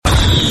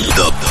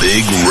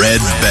Big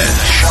Red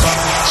Bench.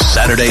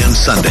 Saturday and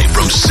Sunday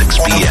from 6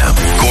 p.m.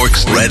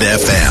 Cork's Red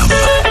FM.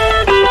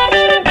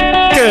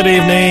 Good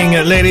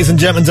evening, ladies and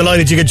gentlemen.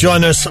 Delighted you could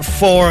join us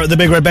for the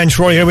Big Red Bench.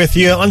 Roy here with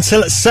you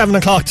until 7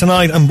 o'clock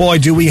tonight. And boy,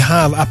 do we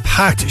have a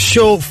packed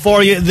show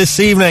for you this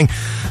evening.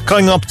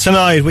 Coming up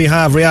tonight, we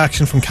have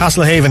reaction from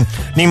Castlehaven,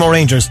 Nemo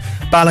Rangers,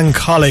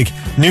 Ballincollig,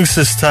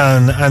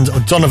 Newcestown and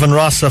O'Donovan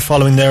Rossa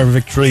following their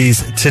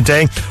victories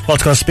today. We're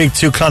also going to speak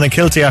to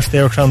Clonakilty after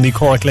they were crowned the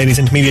Cork Ladies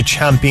Intermediate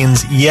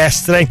Champions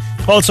yesterday.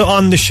 Also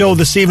on the show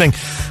this evening,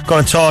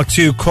 going to talk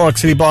to Cork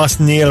City boss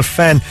Neale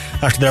Fenn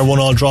after their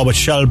 1-1 draw with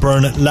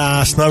Shelbourne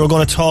last night. We're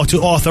going to talk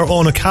to author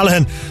Eoin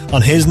O'Callaghan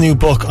on his new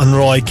book on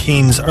Roy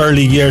Keane's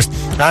early years,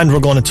 and we're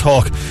going to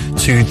talk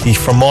to the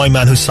Fermoy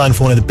man who signed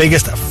for one of the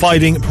biggest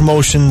fighting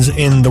promotions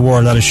in the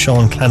world, that is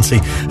Sean Clancy,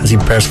 as he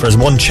prepares for his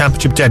one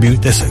championship debut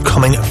this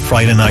coming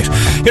Friday night.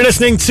 You're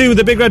listening to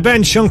the Big Red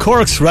Bench on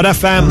Cork's Red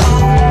FM.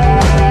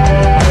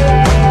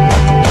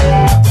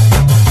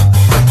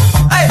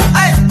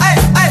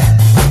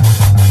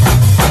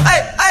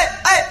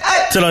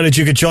 Delighted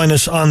you could join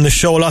us on the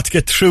show. A lot to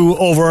get through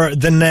over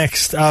the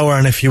next hour,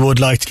 and if you would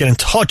like to get in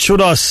touch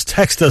with us,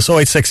 text us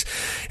 086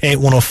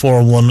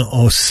 8104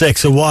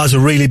 106. It was a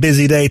really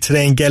busy day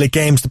today in Gaelic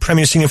Games, the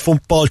Premier Senior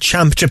Football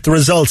Championship. The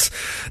results: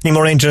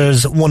 Nemo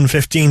Rangers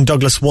 115,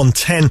 Douglas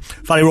 110,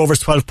 Valley Rovers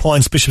 12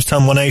 points,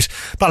 Bishopstown 1-8,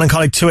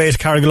 Ballincollig 2-8,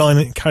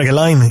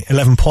 Carrigaline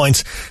 11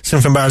 points,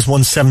 Sinfin Bars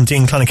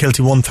 117,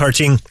 Clonakilty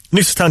 113,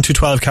 Newcestown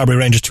 212, Carbery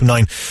Rangers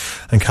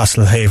 2-9, and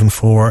Castlehaven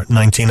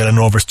 4-19, Ellen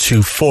Rovers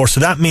 2-4. So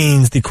that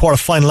means the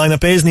quarter-final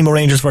lineup is Nemo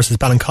Rangers versus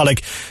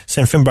Ballincollig,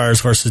 St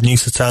Finbars versus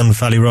Newcestown,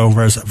 Valley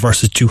Rovers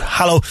versus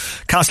Duhallow.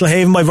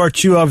 Castlehaven, by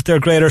virtue of their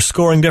greater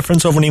scoring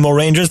difference over Nemo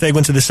Rangers, they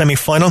went to the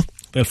semi-final.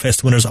 They'll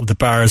face the winners of the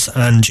Bars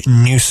and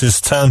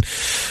Newcestown.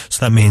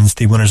 So that means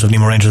the winners of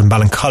Nemo Rangers and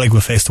Ballincollig will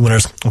face the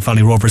winners of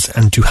Valley Rovers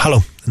and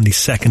Duhallow in the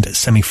second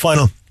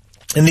semi-final.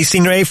 In the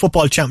Senior A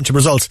Football Championship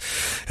results,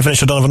 it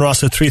finished O'Donovan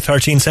Rossa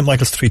 3-13, St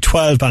Michael's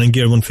 3-12,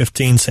 Ballingear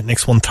 1-15, St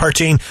Nick's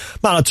 1-13,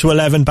 Mallow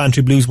 2-11,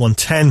 Bantry Blues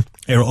 1-10,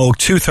 Éire Óg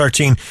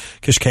 2-13,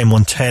 Kishcane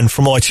 1-10,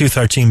 Fermoy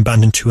 2-13,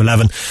 Bandon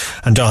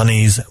 2-11, and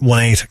Dohenys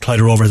 1-8, Clyde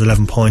Rovers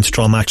 11 points,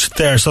 draw match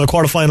there. So the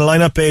quarter-final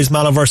lineup is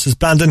Mallow versus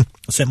Bandon,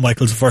 St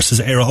Michael's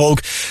versus Éire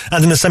Óg,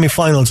 and in the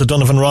semi-finals,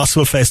 O'Donovan Rossa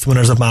will face the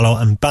winners of Mallow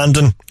and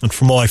Bandon, and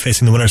Fermoy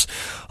facing the winners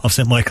of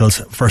St Michael's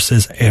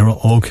versus Éire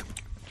Óg.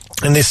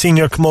 In the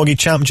Senior Camogie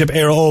Championship,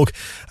 Éire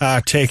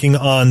Óg taking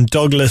on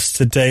Douglas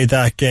today.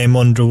 That game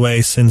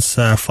underway since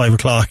 5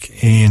 o'clock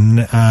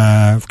in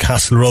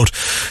Castle Road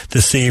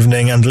this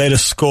evening. And the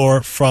latest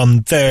score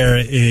from there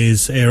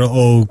is Éire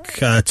Óg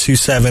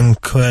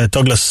 2-7,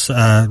 Douglas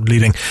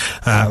leading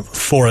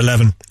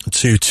 4-11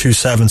 to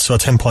 2-7. So a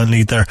 10-point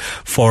lead there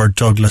for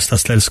Douglas.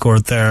 That's the latest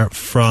score there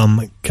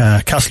from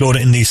Castle Road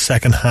in the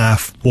second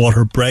half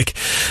water break.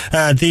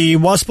 There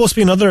was supposed to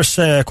be another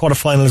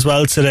quarter-final as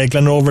well today.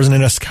 Glen Rovers and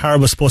Inniscarra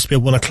was supposed to be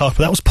at 1 o'clock,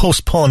 but that was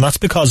postponed. That's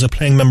because a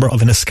playing member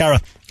of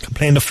Inniscarra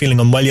complained of feeling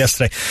unwell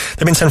yesterday.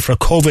 They've been sent for a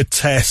COVID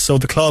test, so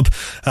the club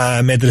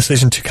made the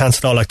decision to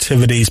cancel all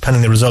activities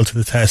pending the result of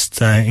the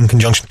test in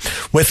conjunction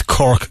with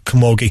Cork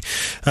Camogie.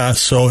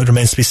 So it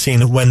remains to be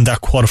seen when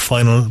that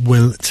quarter-final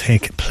will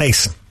take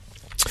place.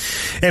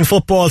 In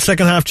football,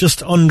 second half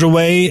just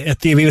underway at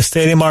the Aviva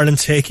Stadium. Ireland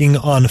taking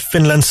on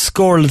Finland.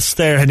 Scoreless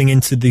there heading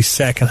into the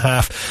second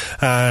half.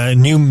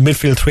 New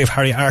midfield three of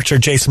Harry Archer,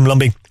 Jason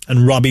Lumby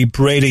and Robbie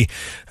Brady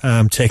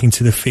taking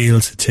to the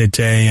field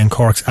today, and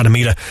Cork's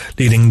Adamita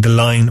leading the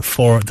line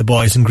for the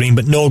boys in green,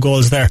 but no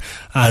goals there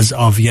as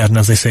of yet. And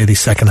as they say, the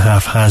second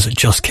half has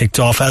just kicked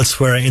off.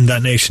 Elsewhere in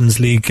that Nations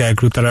League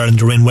group that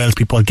Ireland are in, Wales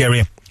beat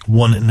Bulgaria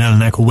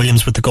 1-0, Echo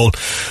Williams with the goal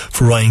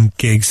for Ryan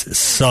Giggs'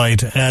 side.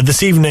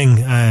 This evening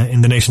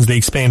in the Nations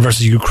League, Spain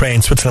versus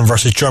Ukraine, Switzerland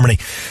versus Germany,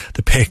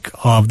 the pick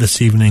of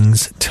this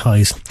evening's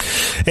ties.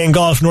 In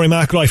golf, Rory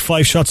McIlroy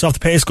 5 shots off the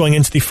pace going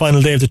into the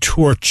final day of the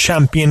Tour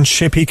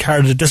Championship. He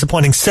carded a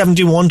disappointing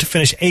 71 to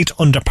finish 8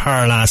 under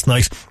par last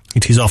night. He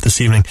tees off this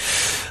evening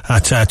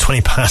at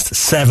 20 past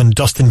 7.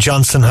 Dustin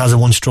Johnson has a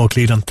 1-stroke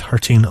lead on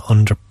 13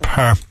 under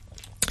par.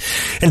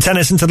 In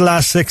tennis, into the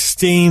last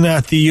 16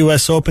 at the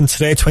US Open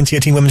today,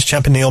 2018 Women's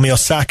Champion Naomi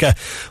Osaka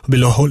will be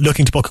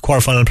looking to book a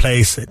quarterfinal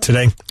place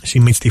today. She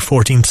meets the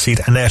 14th seed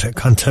Annette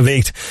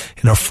Kontaveit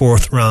in her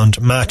 4th round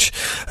match.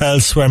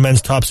 Elsewhere,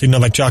 men's top seed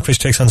Novak Djokovic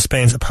takes on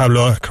Spain's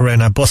Pablo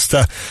Carrera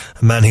Busta,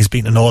 a man he's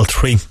beaten in all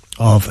 3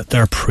 of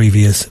their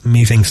previous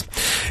meetings.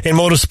 In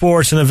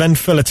motorsport, an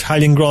eventful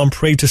Italian Grand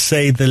Prix to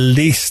say the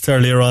least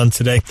earlier on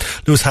today.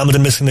 Lewis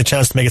Hamilton missing the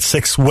chance to make it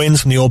 6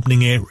 wins from the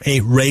opening 8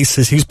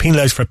 races. He was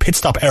penalised for a pit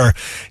stop error.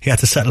 He had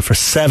to settle for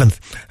 7th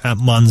at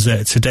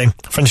Monza today.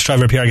 French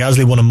driver Pierre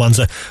Gasly won in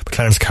Monza, but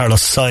Clarence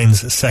Carlos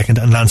Sainz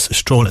 2nd and Lance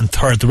Stroll in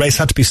 3rd. The race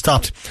had to be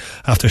stopped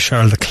after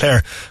Charles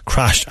Leclerc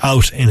crashed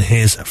out in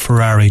his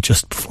Ferrari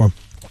just before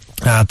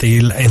at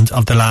the end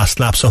of the last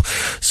lap. So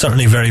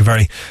certainly very,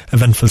 very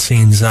eventful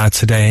scenes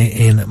today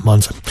in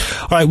Monza.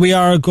 Alright, we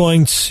are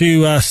going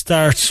to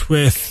start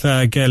with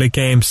Gaelic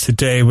games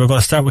today. We're going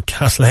to start with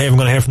Castlehaven. We're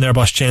going to hear from their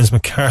boss James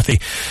McCarthy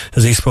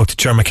as he spoke to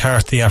Ger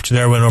McCarthy after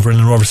their win over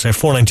Inland Rovers today,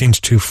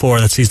 4-19-2-4.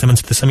 That sees them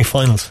into the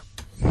semi-finals.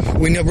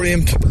 We never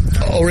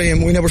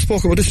we never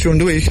spoke about this during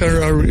the week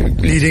or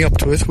leading up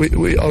to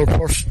it. Our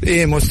first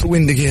aim was to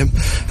win the game,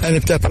 and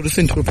if that put us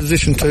into a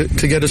position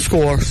to get a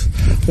score,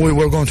 we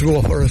were going to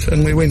go for it,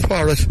 and we went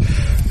for it.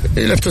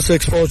 It left us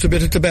exposed a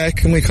bit at the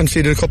back, and we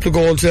conceded a couple of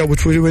goals there,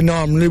 which we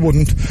normally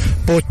wouldn't.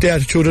 But the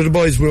attitude of the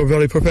boys, we were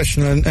very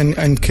professional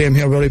and came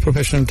here very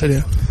professional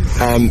today.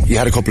 You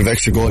had a couple of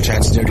extra goal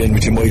chances near the end,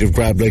 which you might have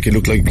grabbed. Like it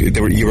looked like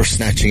you were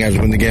snatching at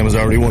it when the game was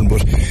already won,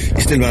 but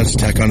you still managed to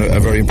tack on a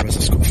very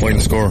impressive final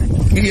score.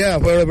 Yeah,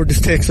 wherever this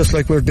takes us,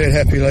 like, we're dead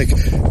happy, like,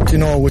 you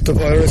know, with the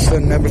virus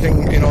and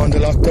everything, you know, and the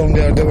lockdown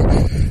there,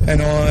 you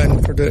know,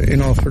 and for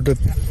the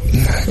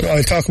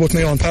I talk about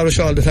my own parish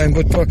all the time,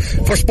 but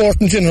for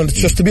sport in general, it's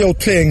just to be out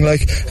playing,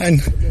 like,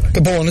 and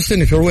the bonus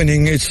then, if you're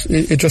winning, it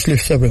just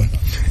lifts everyone.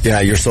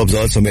 Yeah, your subs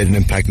also made an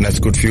impact, and that's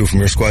good for you from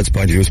your squad's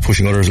point of view,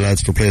 pushing other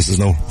lads for places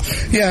now.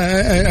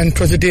 Yeah, and it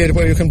was a day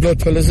where you can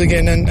blood fellas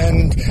again,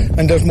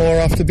 and there's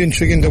more off the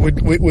bench again that we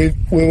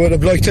would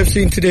have liked to have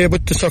seen today,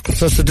 but the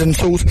circumstances didn't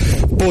suit.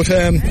 But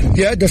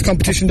yeah, there's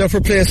competition there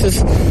for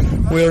places.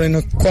 We're in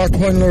a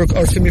quarter-final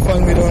or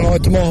semi-final, we don't know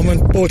at the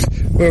moment, but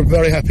we're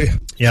very happy.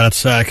 Yeah,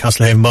 that's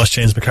Castlehaven boss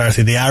James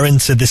McCarthy. They are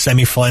into the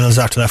semi-finals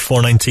after that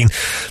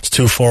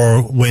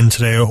 4-19-2-4 win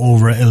today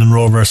over Inland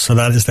Rovers. So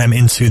that is them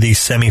into the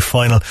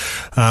semi-final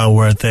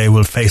where they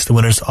will face the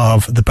winners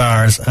of the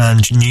Bars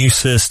and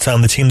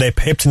Newcestown. The team they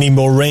pipped,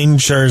 Nemo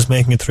Rangers,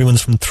 making it 3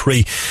 wins from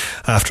 3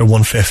 after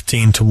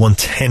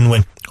 115-110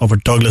 win over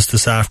Douglas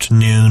this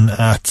afternoon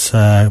at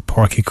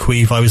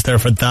Porky-Queeve. I was there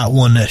for that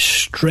one. A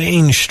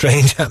strange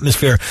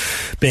atmosphere,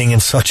 being in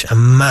such a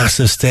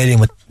massive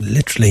stadium with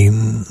literally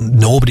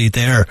nobody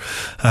there,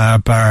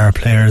 bar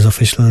players,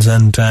 officials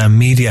and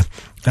media.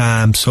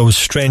 So it was a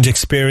strange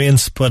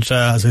experience, but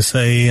as I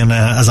say, and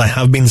as I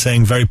have been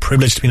saying, very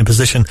privileged to be in a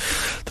position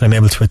that I'm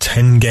able to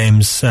attend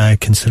games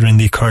considering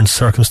the current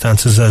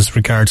circumstances as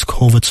regards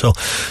COVID. So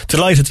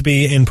delighted to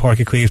be in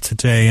Porky-Queeve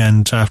today,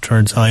 and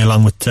afterwards I,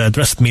 along with the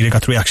rest of the media,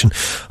 got the reaction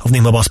of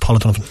Nemo boss Paula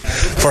Donovan.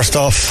 First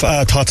off,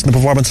 thoughts on the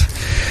performance?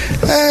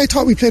 I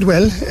thought we played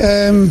well.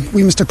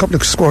 We missed a couple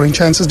of scoring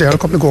chances there, a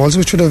couple of goals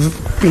which would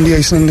have been the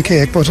icing on the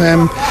cake, but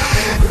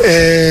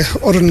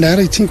other than that,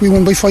 I think we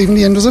won by 5 in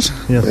the end, was it?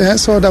 Yeah.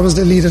 So that was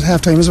the lead at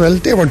half time as well.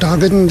 They were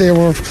dogged, and they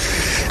were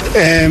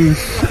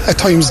at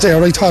times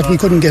there I thought we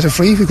couldn't get a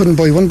free, we couldn't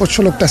buy one, but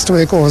sure, look, that's the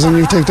way it goes, and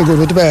you take the good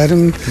with the bad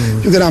and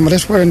you get on with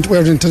it. We're into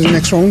the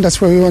next round, that's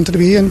where we wanted to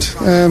be, and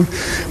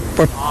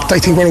but I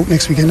think we're out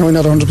next weekend. Now, we're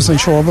not 100%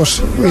 sure, but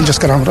we'll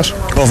just get on with it.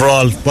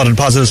 Overall, what are the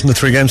positives from the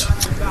 3 games?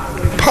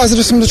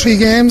 Positives from the 3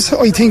 games,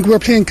 I think we're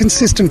playing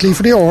consistently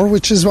for the hour,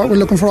 which is what we're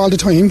looking for all the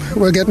time.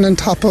 We're getting on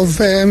top of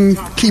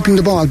keeping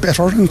the ball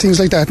better and things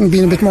like that, and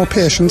being a bit more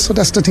patient. So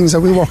that's the things that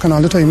we work on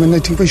all the time, and I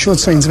think we showed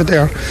signs of it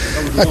there.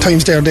 At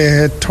times there they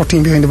had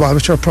 13 behind the ball,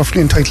 which are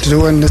perfectly entitled to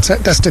do, and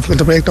that's difficult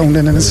to break down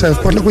then in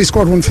itself. But look, we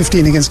scored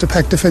 115 against the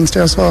pack defence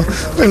there, so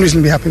I'm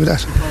reasonably happy with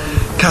that.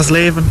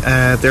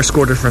 Castlehaven, their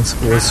score difference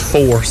was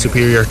 4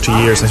 superior to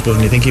years, I suppose,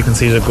 and you think you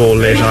conceded a goal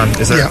late on.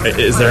 Is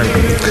there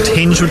a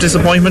tinge of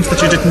disappointment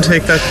that you didn't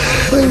take that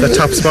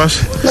top spot?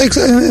 Like,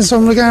 in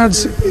some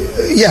regards,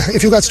 yeah,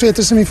 if you got straight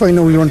to the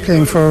semi-final, you weren't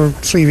playing for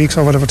 3 weeks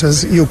or whatever it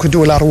is, you could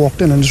do a lot of work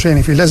then in the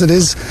training field. As it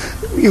is,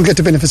 you get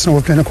the benefits now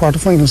of playing a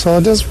quarter-final, so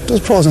there's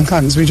pros and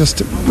cons.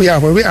 We are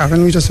where we are,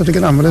 and we just have to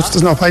get on with it.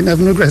 There's no point in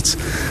having regrets.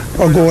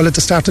 Our goal at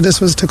the start of this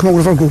was to come out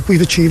of our group.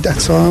 We've achieved that,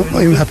 so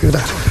I'm happy with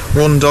that.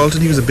 Ron Dalton,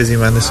 he was a busy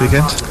man this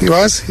weekend. He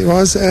was.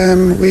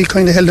 We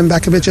kind of held him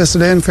back a bit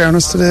yesterday, in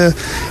fairness to the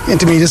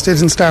intermediates. They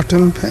didn't start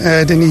him.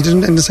 They needed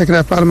him in the second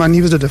half. Bottom man,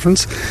 he was the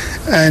difference.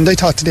 And I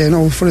thought today,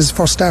 for his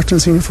first start in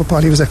senior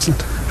football, he was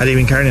excellent. Had he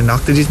been carrying a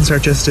knock? Did he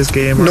start yesterday's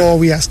game? Or? No,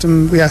 we asked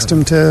him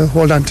to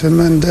hold on to him,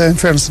 and in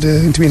fairness to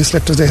the intermediate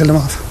selectors, they held him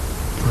off.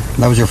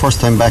 That was your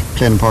first time back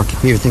playing in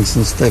Porky-Queeve, I think,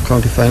 since the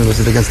county final. Was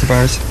it against the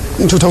Bars?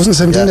 In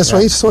 2017, that's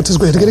right. So it is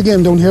great to get a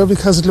game down here,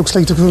 because it looks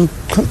like the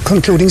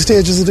concluding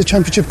stages of the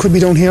championship could be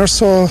down here.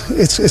 So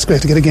it's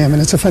great to get a game,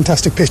 and it's a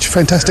fantastic pitch,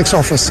 fantastic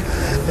surface.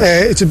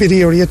 It's a bit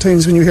eerie at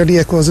times when you hear the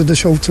echoes of the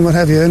shouts and what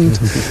have you, and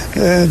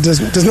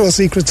there's no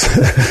secrets.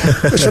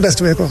 But sure, that's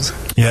the way it goes.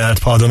 Yeah,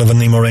 it's Paul Donovan,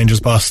 Nemo Rangers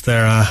boss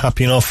there.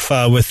 Happy enough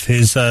with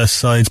his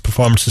side's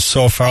performances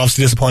so far.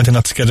 Obviously disappointing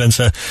not to get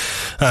into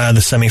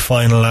the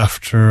semi-final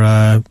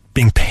after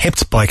being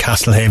pipped by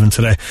Castlehaven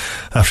today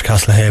after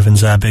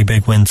Castlehaven's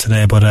big win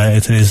today, but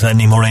it is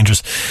Nemo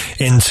Rangers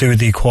into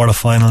the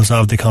quarterfinals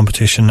of the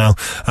competition now,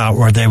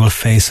 where they will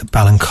face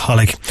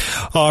Ballincollig.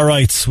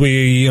 Alright,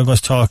 we are going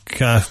to talk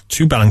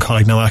to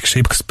Ballincollig now,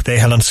 actually, because they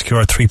held on to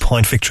secure a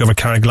 3-point victory over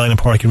Carrigaline and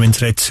Páirc Uí Rinn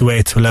today,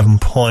 2-8 to 11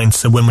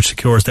 points, a win which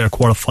secures their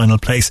quarter-final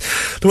place.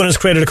 The winners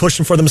created a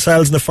cushion for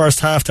themselves in the first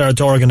half. There are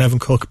Dorgan and Evan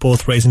Cook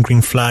both raising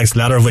green flags, the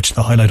latter of which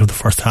the highlight of the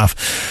first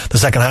half. The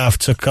second half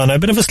took on a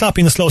bit of a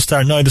sloppy and a slow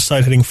start, neither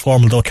side hitting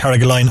formal, though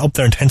Carrigaline up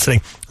their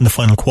intensity in the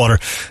final quarter,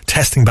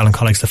 testing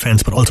Ballincollig's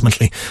defence, but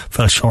ultimately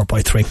fell short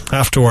by 3.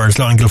 Afterwards,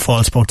 Lauren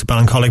Guilfoyle spoke to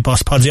Ballincollig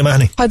boss Paddy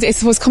O'Mahony. Paddy, I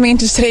suppose coming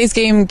into today's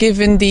game,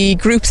 given the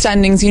group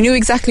standings, you knew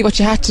exactly what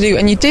you had to do,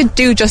 and you did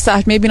do just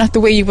that, maybe not the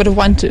way you would have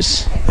wanted.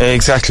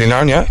 Exactly,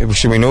 Lauren, yeah.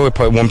 We knew a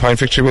 1-point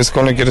victory was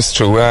going to get us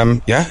through,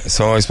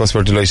 so I suppose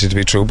we're delighted to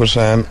be through, but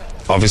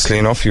obviously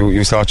enough,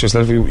 you thought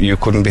yourself you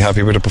couldn't be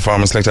happy with a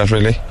performance like that,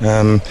 really.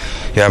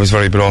 It was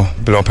very below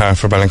par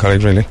for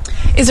Ballincollig, really.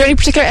 Is there any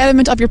particular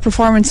element of your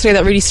performance today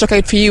that really stuck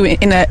out for you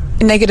in a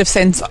negative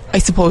sense, I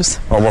suppose?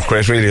 Our work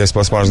rate, really, I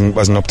suppose,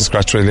 wasn't up to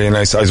scratch, really, and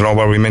I don't know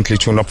where we mentally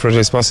tuned up for it,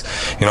 I suppose.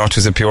 It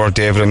was a pure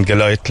David and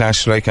Goliath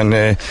clash, and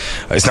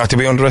it's not to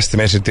be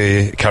underestimated,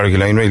 the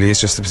Carrigaline, really.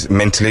 It's just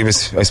mentally, I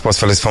suppose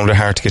fellas found it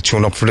hard to get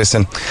tuned up for this,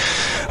 and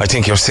I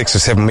think you're 6 or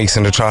 7 weeks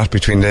in the trot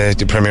between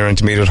the Premier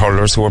Intermediate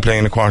hurlers who are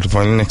playing the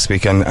quarter-final next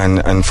week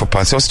and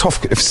football, so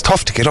it's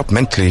tough to get up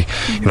mentally,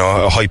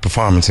 a high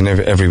performance in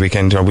every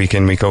weekend or week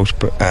in, week out,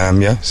 but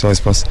so I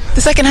suppose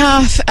the second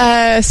half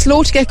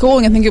slow to get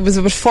going. I think it was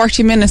about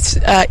 40 minutes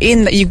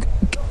in that you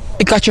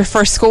got your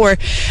first score.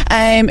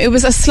 It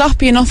was a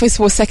sloppy enough, I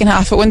suppose, second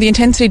half, but when the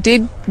intensity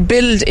did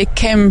build, it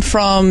came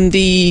from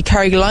the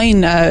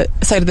Carrigaline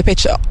side of the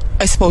pitch,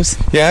 I suppose.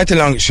 Yeah,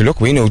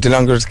 we knew the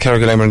longer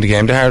Carrigaline were in the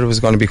game, the harder it was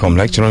going to become.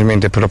 Do you know what I mean?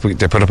 They put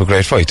up a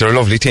great fight. They're a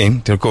lovely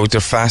team. They're good.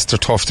 They're fast. They're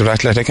tough. They're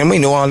athletic, and we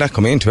know all that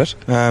coming into it.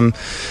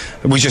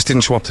 We just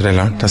didn't show up today,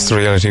 Lauren. That's the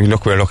reality.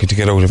 We're lucky to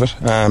get out of it.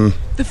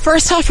 The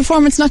first half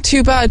performance not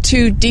too bad.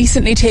 2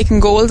 decently taken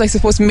goals, I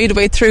suppose,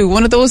 midway through.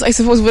 One of those, I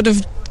suppose, would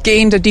have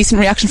gained a decent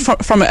reaction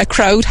from a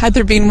crowd had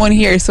there been one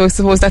here, so I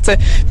suppose that's a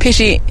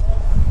pity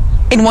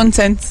in one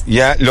sense.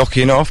 Yeah,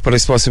 lucky enough, but I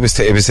suppose it was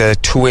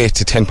 2-8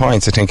 to 10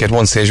 points. I think at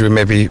one stage we were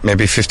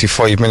maybe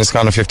 55 minutes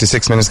gone or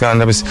 56 minutes gone.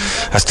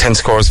 That's 10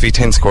 scores v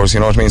 10 scores,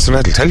 you know what I mean? So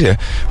that'll tell you,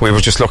 we were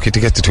just lucky to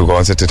get the 2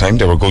 goals at the time.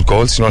 They were good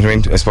goals, you know what I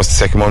mean? I suppose the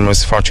second one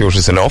was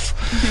fortuitous enough.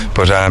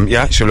 But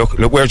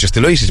look, we're just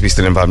delighted to be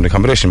still involved in the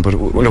competition, but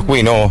look,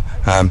 we know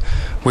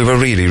we were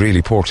really,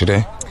 really poor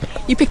today.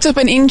 You picked up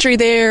an injury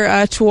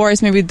there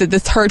towards maybe the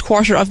third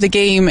quarter of the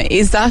game.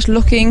 Is that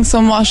looking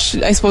somewhat,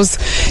 I suppose,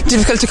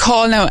 difficult to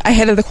call now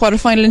ahead of the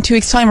quarter-final in 2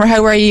 weeks' time, or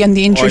how are you on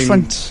the injury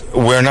front?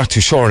 We're not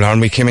too sure, Lauren.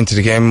 We came into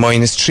the game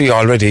 -3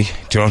 already. Do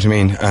you know what I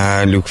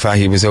mean? Luke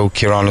Fahey was out,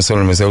 Kieran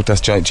O'Sullivan was out.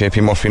 That's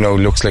JP Murphy now.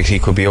 Looks like he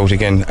could be out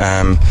again.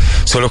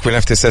 So look, we'll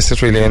have to assess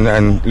it really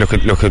and look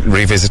at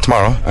revisit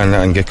tomorrow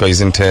and get guys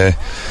into,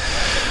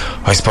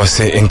 I suppose,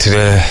 into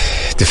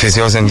the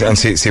physios and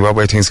see what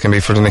way things can be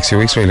for the next few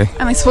weeks, really.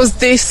 And I suppose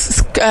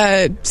this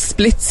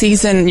split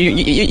season,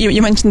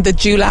 you mentioned the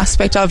dual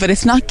aspect of it.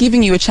 It's not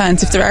giving you a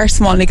chance, if there are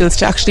small niggles,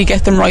 to actually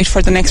get them right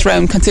for the next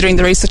round, considering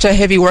there is such a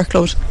heavy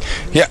workload.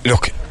 Yeah,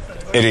 look,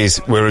 it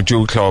is. We're a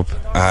dual club.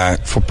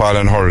 Football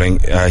and hurling,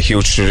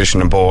 huge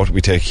tradition in both. We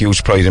take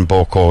huge pride in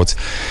both codes.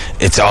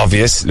 It's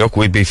obvious. Look,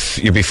 you'd be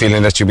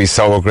feeling that you'd be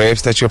sour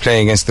grapes that you're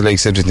playing against the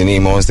likes of the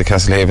Nemos, the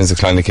Castlehavens, the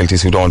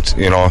Clonakiltys, who don't,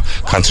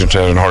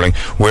 concentrate on hurling.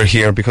 We're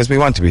here because we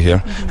want to be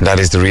here, and that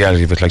is the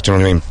reality of it. Do you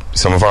know what I mean?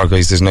 Some of our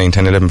guys, there's 9,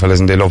 10, 11 fellas,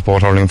 and they love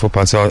both hurling and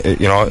football. So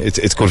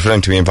it's good for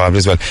them to be involved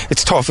as well.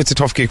 It's tough. It's a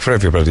tough gig for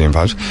everybody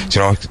involved.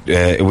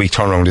 A week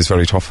turnaround is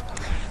very tough.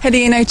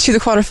 Heading out to the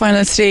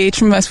quarter-final stage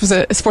from, I suppose,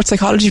 a sports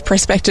psychology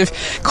perspective,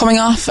 coming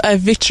off a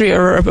victory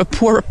or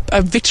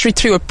a victory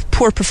through a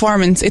poor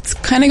performance, it's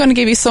kind of going to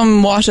give you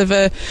somewhat of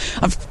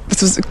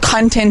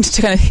content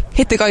to kind of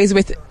hit the guys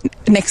with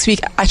next week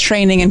at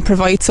training and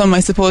provide some, I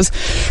suppose,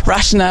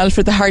 rationale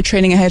for the hard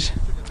training ahead.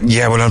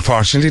 Yeah, well,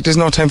 unfortunately, there's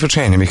no time for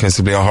training because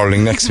there'll be a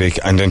hurling next week,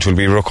 and then there'll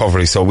be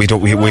recovery. So we've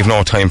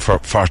no time for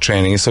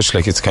training as such.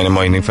 It's kind of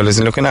minding fellas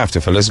and looking after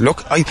fellas.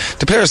 Look,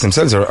 the players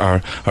themselves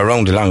are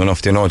around it long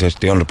enough. They know that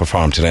they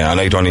underperformed today,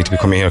 and I don't need to be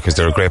coming here because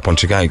they're a great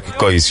bunch of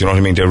guys. You know what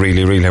I mean? They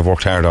really, really have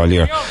worked hard all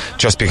year.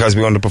 Just because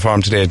we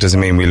underperformed today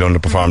doesn't mean we'll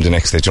underperform the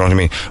next day. Do you know what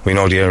I mean? We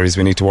know the areas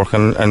we need to work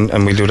on,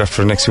 and we'll do that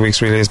for the next few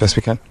weeks really as best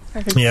we can.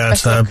 Perfect. Yeah,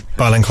 it's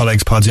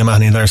Ballincollig's Paddy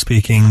O'Mahony there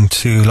speaking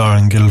to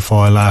Lauren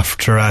Guilfoyle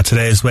after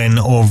today's win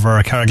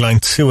over Carrigaline,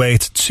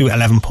 2-8 to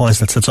 11 points.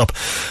 That sets up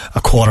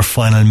a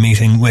quarter-final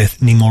meeting with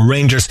Nemo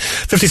Rangers.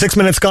 56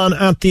 minutes gone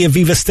at the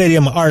Aviva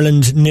Stadium.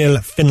 Ireland 0,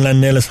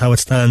 Finland 0 is how it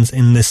stands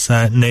in this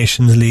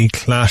Nations League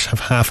clash. Have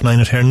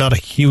 9:30 it here. Not a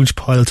huge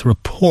pile to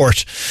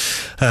report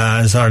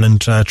as Ireland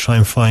try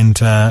and find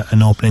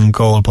an opening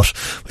goal, but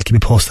we'll keep you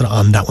posted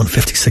on that one.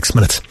 56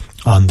 minutes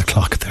on the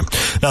clock there.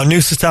 Now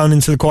Newcestown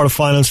into the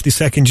quarterfinals for the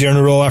second year in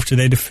a row after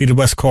they defeated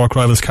West Cork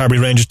rivals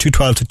Carbery Rangers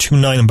 2-12 to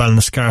 2-9 in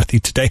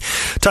Ballinascarthy today.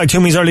 Ty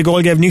Toomey's early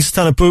goal gave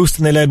Newcestown a boost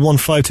and they led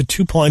 1-5 to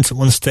 2 points at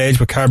one stage,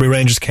 but Carbery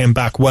Rangers came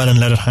back well and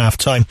led at half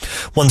time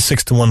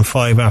 1-6 to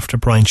 1-5 after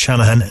Brian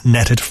Shanahan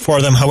netted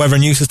for them. However,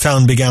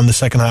 Newcestown began the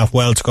second half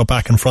well to go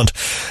back in front,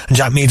 and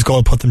Jack Mead's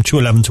goal put them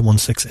 2-11 to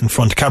 1-6 in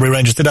front. Carbery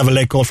Rangers did have a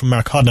late goal from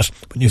Mark Hodnett,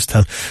 but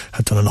Newcestown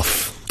had done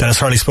enough. Dennis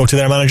Hurley spoke to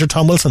their manager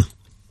Tom Wilson.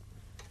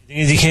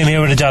 He came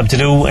here with a job to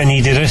do and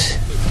he did it.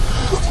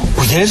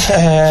 We did.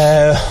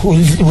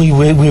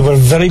 We were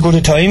very good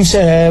at times.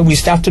 We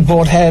started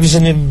both halves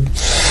in a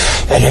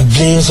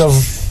blaze of,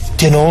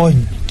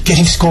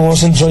 getting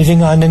scores and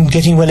driving on and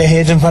getting well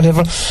ahead and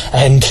whatever.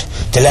 And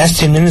the last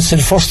 10 minutes of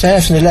the first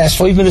half and the last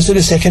 5 minutes of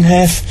the second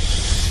half,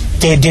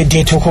 they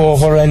took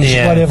over and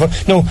whatever.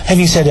 No,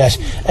 having said that,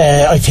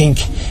 I think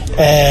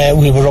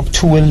we were up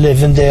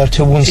 2-11 there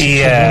to one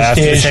stage. Yeah,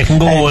 after the second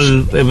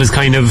goal, it was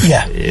kind of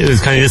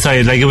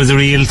decided. Like, it was a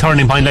real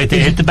turning point. Like, they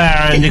hit the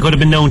bar and they could have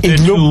been known to.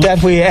 It looked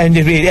that way, and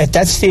at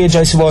that stage,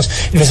 I suppose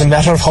it was a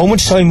matter of how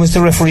much time was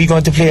the referee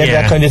going to play at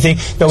that kind of thing.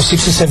 Now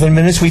 6 or 7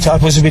 minutes we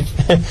thought was a bit.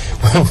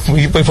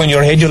 When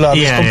you're ahead, you'll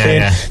always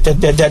complain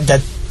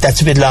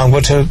that's a bit long,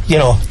 but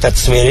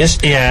that's the way it is.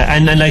 Yeah,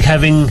 and like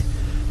having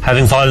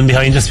fallen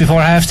behind just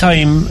before half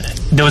time,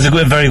 there was a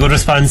very good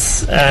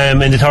response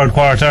in the third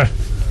quarter.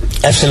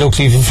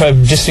 Absolutely,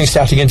 from this thing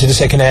starting into the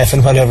second half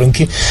and whatever, and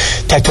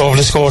tacked over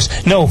the scores.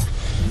 No,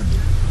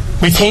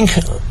 we think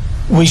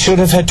we should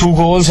have had 2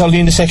 goals early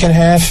in the second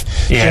half.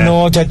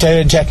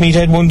 That Jack Mead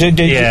had one,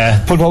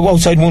 put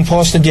outside one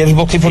post, and David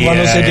Buckley put one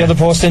outside the other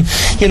post, and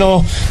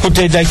but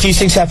these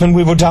things happen.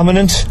 We were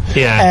dominant.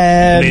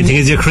 The main thing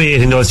is you're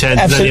creating those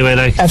chances anyway.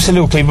 Like,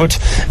 absolutely, but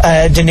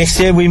the next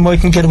day we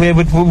mightn't get away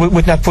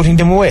with not putting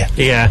them away.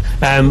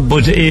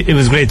 But it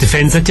was great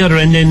defence at the other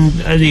end,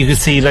 and you could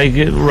see like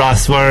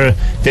Ross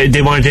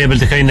they weren't able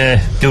to kind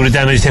of do the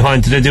damage they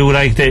wanted to do.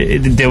 Like,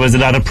 there was a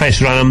lot of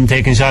pressure on them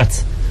taking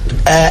shots.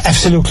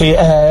 Absolutely.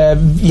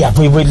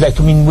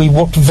 We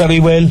worked very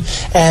well.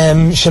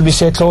 Shall we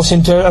say close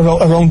into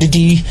around the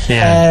D.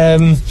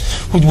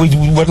 We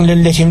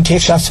wouldn't let him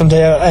take shots from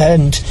there,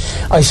 and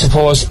I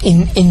suppose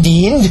in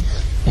the end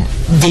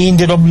they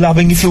ended up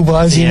lobbing a few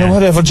balls,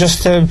 whatever,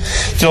 just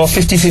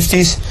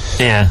 50-50s.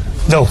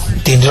 No,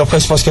 they ended up, I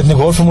suppose, getting a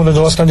goal from one of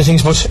those kind of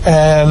things, but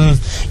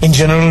in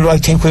general I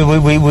think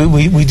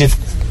we did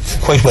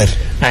quite well.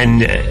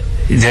 And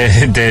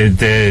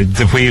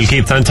the wheel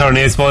keeps on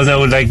turning, I suppose.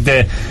 Now, like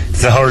the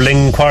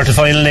hurling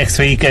quarter-final next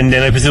week, and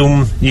then I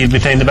presume you'll be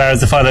playing the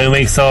Bars the following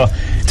week, so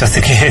just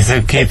a case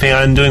of keeping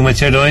on doing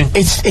what you're doing.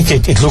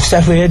 It looks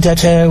that way,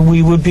 that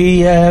we would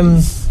be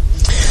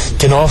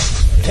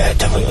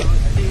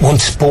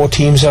once both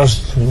teams are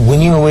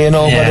winning away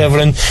now, whatever,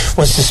 and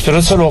once the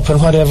spirits are up and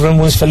whatever, and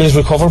once fellas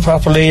recover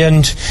properly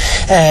and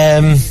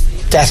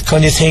that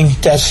kind of thing,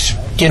 that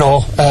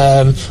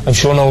I'm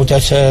sure now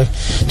that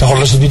the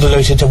hurlers will be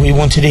delighted that we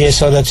won today,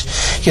 so that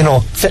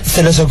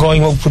fellas are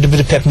going up with a bit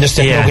of pep in their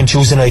step on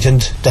Tuesday night,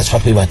 and that's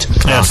what we want.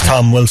 That's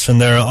Tom Wilson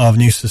there of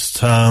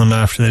Newcestown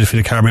after they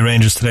defeated Carbery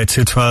Rangers today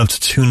 2-12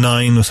 to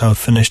 2-9 was how it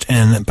finished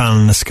in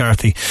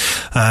Ballinascarthy,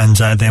 and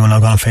they will now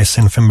go and face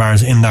St.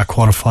 Finbarrs in that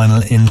quarter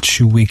final in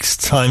 2 weeks'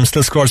 time.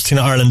 Still scores between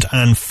Ireland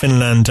and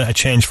Finland. A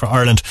change for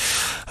Ireland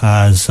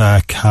as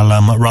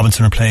Callum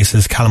Robinson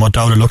replaces Callum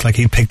O'Dowd. It looked like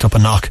he picked up a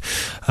knock,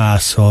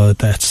 so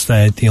that's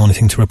the only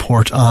thing to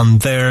report on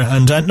there,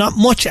 and not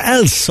much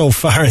else so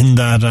far in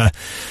that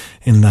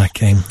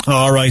game.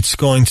 Alright,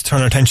 going to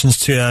turn our attentions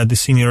to the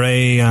Senior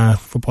A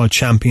Football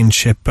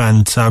Championship,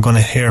 and going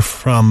to hear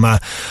from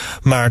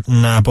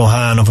Martin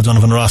Bohan of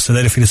O'Donovan Ross.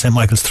 They defeated St.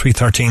 Michael's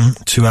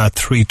 3-13 to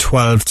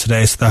 3-12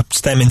 today, so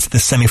that's them into the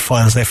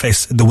semi-finals. They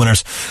face the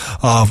winners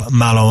of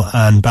Mallow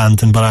and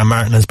Bandon, but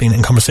Martin has been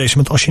in conversation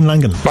with Oisin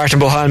Langan. Martin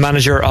Bohan,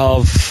 manager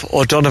of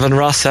O'Donovan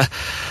Ross.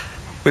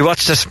 We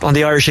watched it on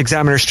the Irish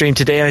Examiner stream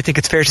today, and I think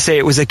it's fair to say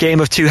it was a game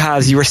of two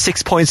halves. You were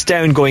 6 points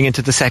down going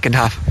into the second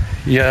half.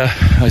 Yeah,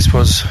 I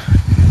suppose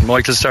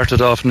Michael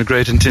started off in a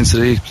great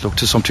intensity, looked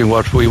to something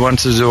what we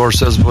wanted to do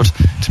ourselves, but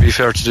to be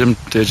fair to them,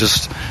 they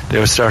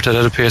started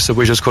at a pace that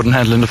we just couldn't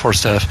handle in the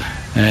first half.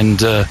 And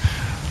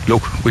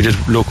we had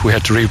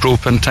to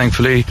regroup, and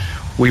thankfully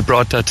we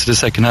brought that to the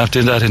second half,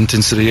 did that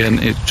intensity,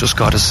 and it just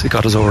got us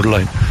over the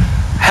line.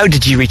 How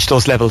did you reach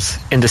those levels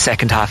in the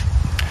second half?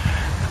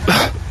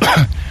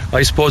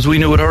 I suppose we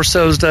knew it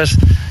ourselves that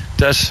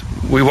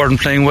we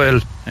weren't playing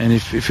well, and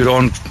if you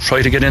don't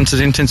try to get into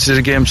the intensity of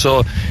the game.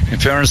 So in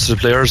fairness to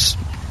the players,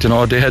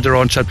 they had their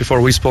own chat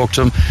before we spoke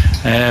to them.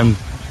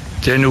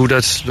 They knew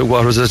that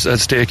what was at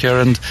stake here,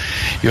 and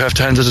you have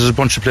to hand it to a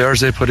bunch of players.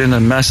 They put in a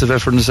massive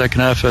effort in the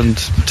second half, and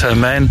to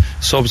man,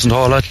 subs and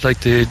all that, like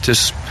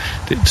this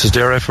is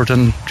their effort,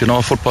 and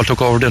football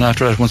took over then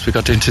after that once we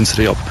got the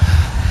intensity up.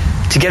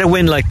 To get a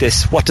win like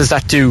this, what does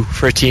that do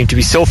for a team to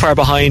be so far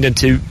behind and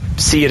to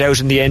see it out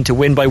in the end, to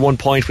win by 1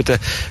 point with a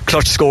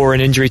clutch score in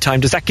injury time?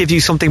 Does that give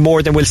you something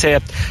more than, we'll say,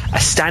 a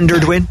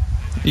standard win?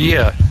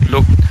 Yeah,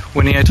 look,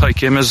 winning a tight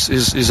game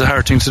is a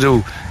hard thing to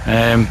do.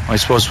 I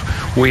suppose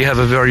we have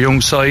a very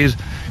young side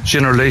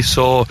generally,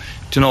 so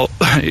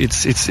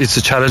it's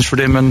a challenge for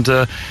them, and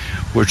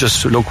we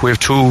have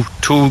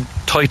two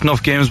tight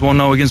enough games, one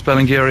now against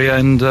Ballingeary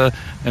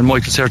and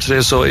Michael's here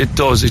today, so it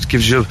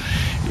gives you're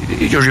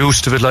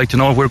used to it,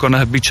 we're going to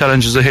have big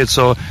challenges ahead,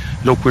 so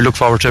we look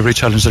forward to every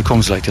challenge that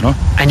comes,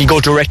 And you go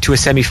direct to a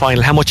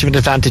semi-final. How much of an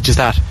advantage is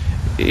that?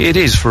 It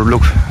is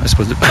I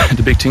suppose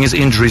the big thing is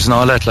injuries and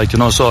all that,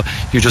 so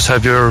you just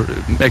have your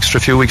extra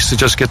few weeks to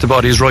just get the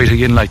bodies right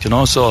again,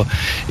 so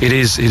it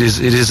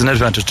is an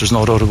advantage, there's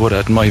no doubt about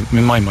that in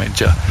my mind,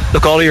 yeah.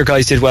 Look, all of your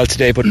guys did well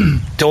today, but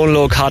Donal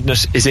O'Callaghan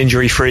is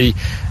injury free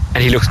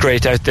and he looks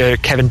great out there.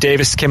 Kevin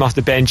Davis came off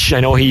the bench. I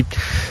know he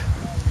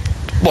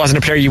wasn't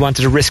a player you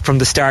wanted to risk from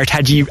the start.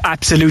 Had you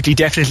absolutely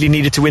definitely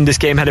needed to win this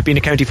game, had it been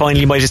a county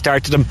final, you might have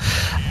started him.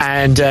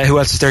 And who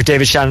else is there?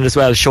 David Shannon as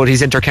well showed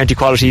his inter-county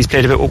quality. He's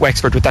played a bit with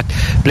Wexford with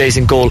that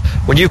blazing goal.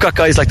 When you've got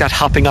guys like that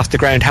hopping off the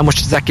ground, how much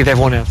does that give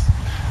everyone else?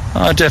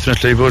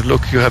 Definitely, but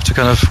look, you have to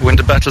kind of win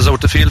the battles out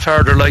the field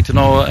harder,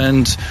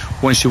 and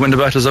once you win the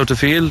battles out the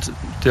field,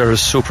 there is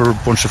a super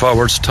bunch of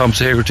forwards, Tom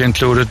Hagerty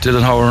included,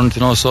 Dylan Howard,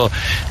 so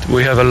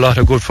we have a lot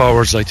of good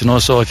forwards,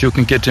 so if you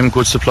can get them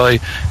good supply,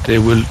 they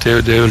will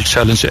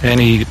challenge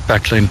any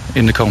backline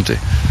in the county.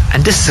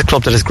 And this is a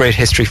club that has great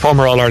history,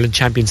 former All-Ireland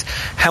champions.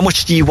 How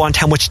much do you want,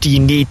 how much do you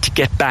need to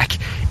get back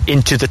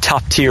into the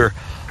top tier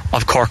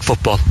of Cork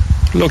football?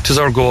 Look, this is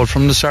our goal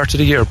from the start of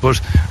the year,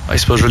 but I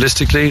suppose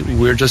realistically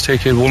we're just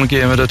taking one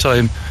game at a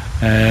time.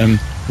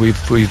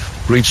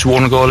 We've reached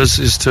one goal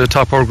is to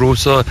top our group,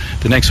 so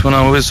the next one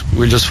now is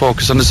we'll just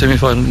focus on the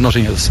semi-final,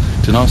 nothing else,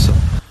 so.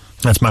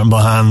 That's Martin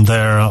Bohan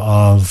there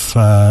of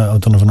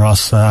O'Donovan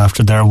Ross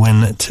after their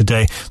win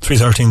today,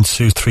 3-13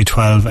 to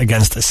 3-12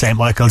 against St.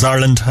 Michael's.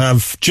 Ireland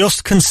have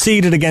just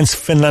conceded against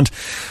Finland,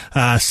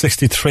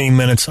 63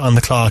 minutes on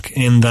the clock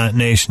in that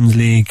Nations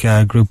League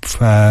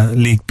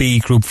League B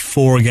Group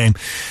 4 game.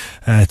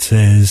 It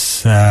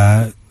is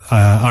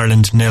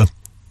Ireland 0,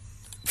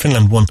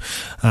 Finland 1,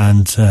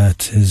 and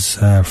it is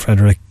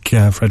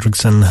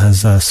Fredriksson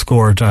has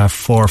scored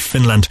for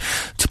Finland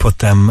to put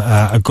them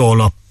a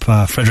goal up.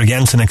 Fredrik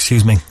Jensen,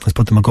 has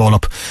put them a goal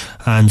up,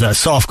 and a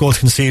soft goal to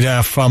concede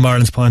from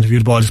Ireland's point of view.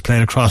 The ball is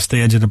played across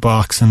the edge of the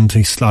box and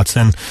he slots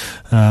in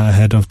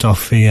ahead of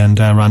Duffy, and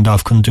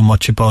Randolph couldn't do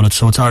much about it,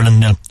 so it's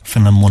Ireland 0,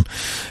 Finland 1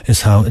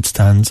 is how it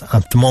stands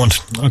at the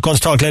moment. We're going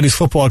to talk ladies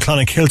football.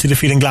 Clonakilty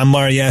defeating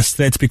Glanmire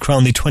yesterday to be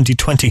crowned the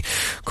 2020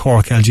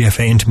 Cork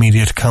LGFA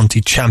Intermediate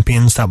County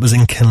Champions. That was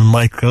in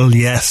Kilmichael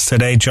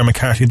yesterday. Ger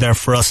McCarthy there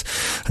for us,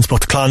 and spoke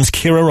to Clon's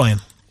Ciara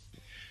Ryan.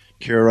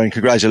 Ciara Ryan,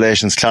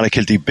 congratulations.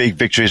 Clonakilty, big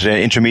victory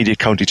today, intermediate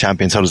county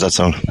champions. How does that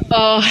sound?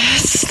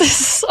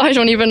 I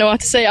don't even know what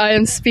to say. I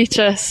am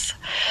speechless.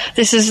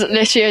 This is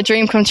literally a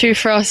dream come true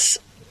for us.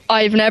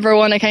 I've never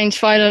won a county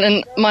final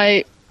in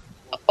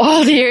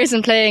all the years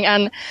in playing,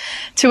 and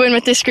to win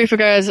with this group of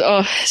girls,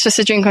 it's just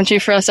a dream come true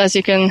for us, as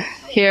you can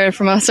hear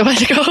from us a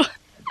while ago.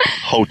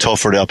 How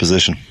tough for the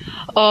opposition?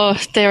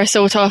 They are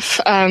so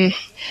tough.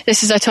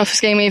 This is the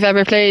toughest game we've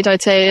ever played,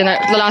 I'd say, in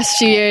the last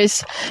few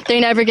years. They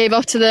never gave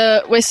up to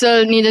the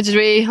whistle, neither did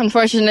we.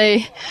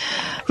 Unfortunately,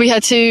 we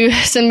had 2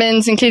 sin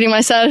bins, including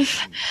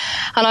myself,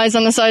 and I was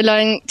on the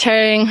sideline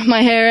tearing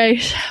my hair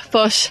out,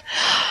 but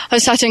I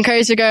was had to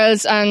encourage the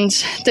girls, and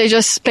they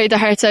just played their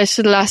hearts out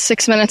for the last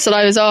 6 minutes that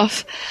I was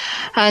off,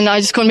 and I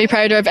just couldn't be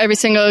prouder of every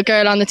single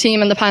girl on the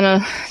team and the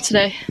panel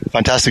today.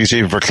 Fantastic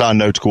achievement for Clon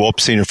now to go up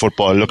senior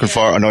football. Looking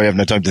for, I know you haven't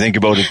had time to think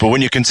about it, but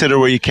when you consider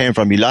where you came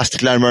from, you lost to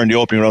Glanmire in the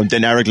opening round,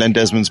 then Arraglan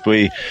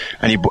Desmondsbury,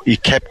 and you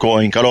kept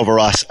going, got over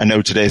Ross, and now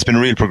today it's been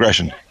a real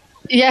progression.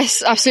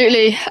 Yes,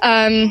 absolutely.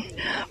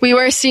 We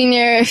were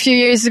senior a few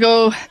years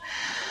ago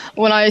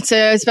when I would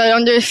say I was about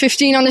under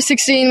 15, under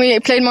 16. We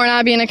played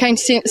Mourne-Abbey in a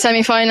county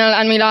semi-final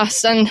and we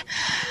lost, and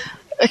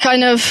it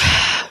kind of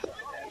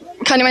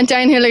went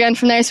downhill again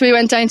from there, so we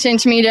went down to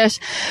intermediate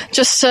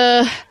just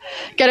to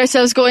get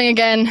ourselves going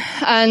again,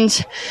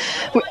 and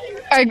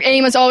our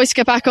aim is always to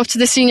get back up to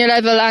the senior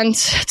level, and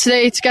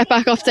today to get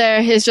back up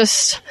there is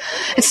just,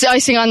 it's the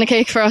icing on the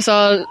cake for us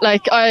all.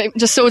 I'm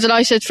just so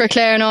delighted for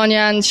Claire and Anya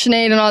and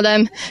Sinead and all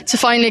them to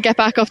finally get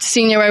back up to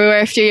senior where we were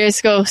a few years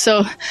ago,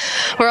 so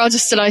we're all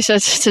just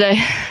delighted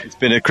today. It's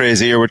been a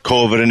crazy year with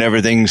COVID and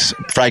everything's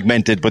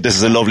fragmented, but this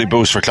is a lovely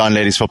boost for Clon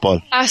ladies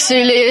football.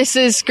 Absolutely, this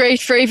is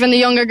great for even the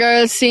younger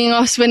girls seeing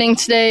us winning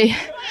today.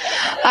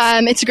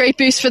 It's a great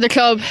boost for the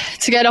club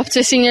to get up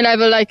to senior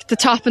level, like the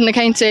top in the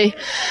county,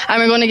 and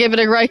we're going to give it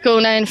a right go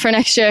now for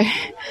next year.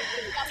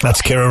 That's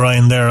Ciara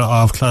Ryan there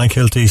of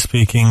Clonakilty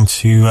speaking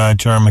to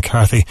Ger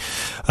McCarthy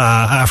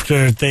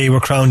after they were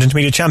crowned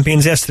intermediate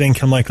champions yesterday in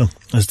Kilmichael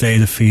as they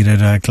defeated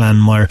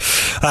Glanmire.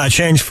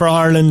 Change for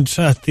Ireland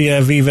at the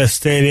Viva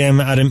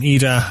Stadium. Adam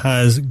Ida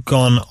has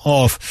gone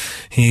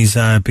off. He's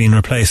been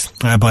replaced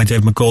by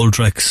Dave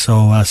McGoldrick,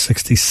 so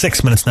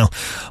 66 minutes now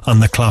on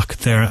the clock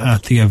there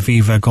at the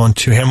Viva. Going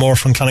to hear more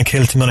from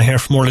Clonakilty. I'm going to hear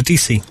from Orla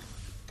DC.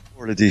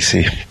 Orla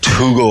DC,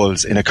 2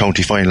 goals in a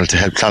county final to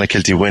help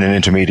Clonakilty win an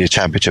intermediate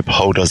championship.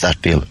 How does that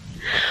feel?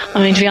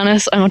 I mean, to be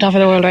honest, I'm on top of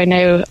the world right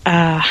now.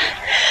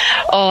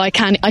 I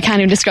can't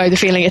even describe the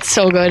feeling. It's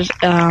so good.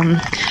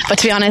 But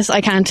to be honest,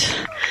 I can't.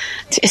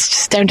 It's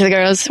just down to the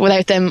girls.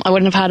 Without them, I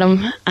wouldn't have had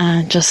them.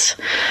 And just,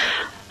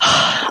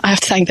 I have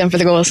to thank them for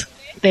the goals.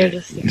 They're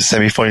just. In the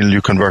semi-final,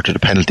 you converted a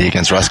penalty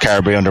against Ross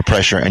Carberry under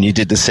pressure, and you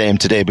did the same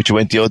today, but you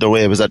went the other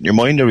way. Was that in your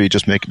mind, or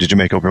did you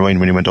make up your mind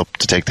when you went up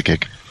to take the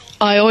kick?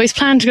 I always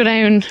planned to go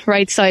down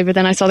right side, but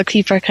then I saw the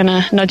keeper kind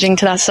of nudging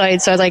to that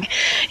side, so I was like,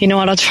 you know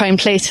what, I'll try and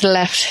play to the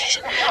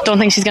left. Don't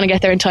think she's going to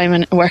get there in time,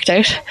 and it worked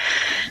out.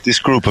 This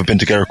group have been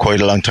together quite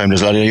a long time.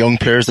 There's a lot of young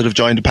players that have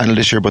joined the panel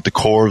this year, but the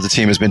core of the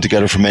team has been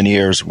together for many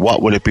years.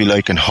 What will it be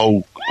like, and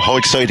how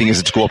exciting is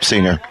it to go up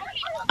senior?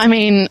 I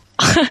mean,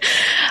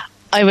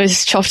 I was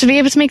chuffed to be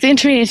able to make the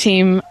intermediate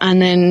team,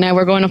 and then now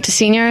we're going up to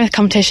senior. The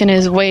competition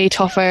is way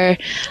tougher.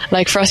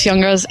 Like, for us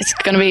young girls, it's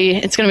going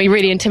to be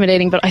really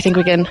intimidating, but I think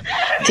we'll be able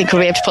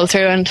to pull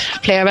through and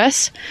play our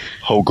best.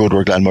 How good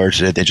were Glanmire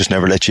today? They just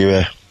never let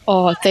you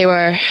they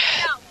were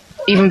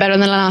even better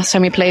than the last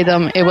time we played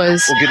them. It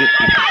was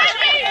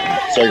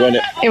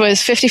it was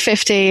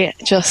 50-50,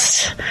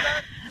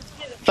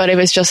 but it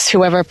was just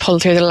whoever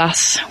pulled through the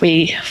last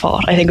we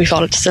fought. I think we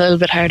fought it just a little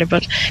bit harder,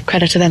 but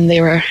credit to them, they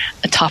were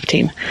a top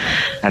team.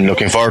 And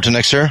looking forward to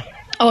next year?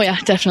 Oh yeah,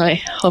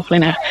 definitely. Hopefully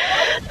now.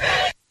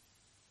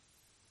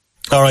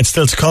 Alright,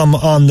 still to come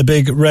on the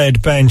big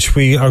red bench,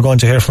 we are going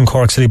to hear from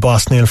Cork City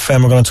boss Neale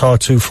Fenn. We're going to talk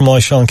to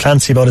Fermoy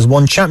Clancy about his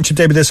one championship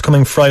debut this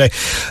coming Friday,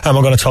 and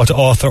we're going to talk to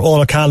author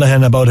Eoin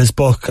O'Callaghan about his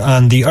book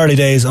and the early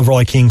days of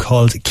Roy Keane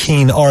called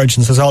Keane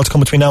Origins. There's all to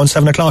come between now and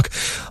 7 o'clock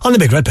on the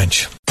big red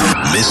bench.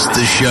 Missed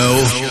the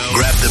show?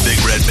 Grab the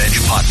Big Red Bench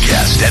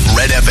podcast at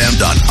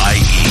redfm.ie.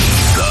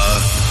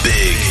 The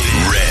Big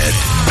Red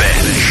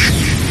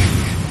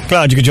Bench.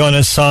 Glad you could join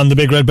us on the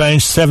big red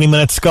bench. 70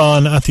 minutes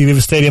gone at the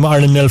Aviva Stadium.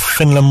 Ireland 0,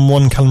 Finland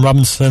 1. Callum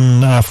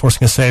Robinson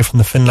forcing a save from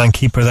the Finland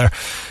keeper there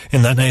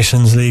in that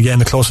Nations League game.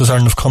 The closest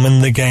Ireland have come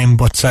in the game,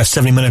 but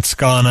 70 minutes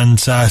gone,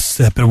 and a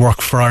bit of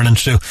work for Ireland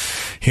to do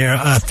here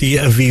at the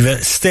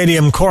Aviva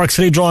Stadium. Cork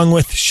City drawing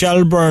with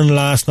Shelbourne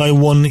last night.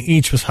 1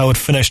 each was how it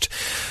finished.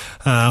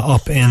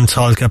 Up in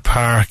Tolka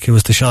Park. It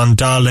was Deshaun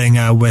Darling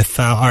with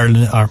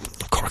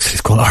Cork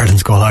City's goal,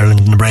 Ireland's goal, Ireland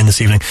in the brain this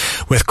evening,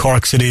 with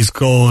Cork City's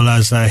goal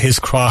as his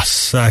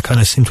cross kind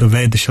of seemed to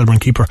evade the Shelbourne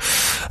keeper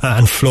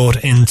and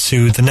float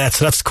into the net.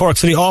 So that's Cork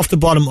City off the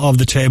bottom of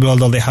the table,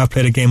 although they have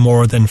played a game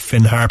more than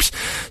Finn Harps.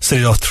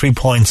 City though 3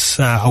 points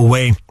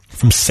away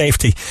from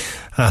safety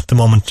at the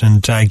moment,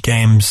 and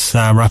games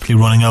rapidly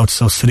running out,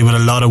 so City with a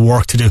lot of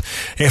work to do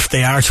if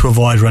they are to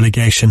avoid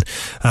relegation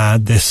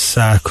this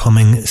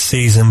coming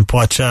season.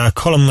 But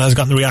Colm has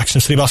gotten the reaction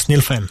of City boss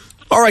Neale Fenn.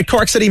 Alright,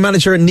 Cork City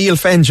manager Neale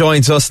Fenn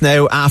joins us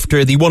now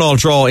after the 1-1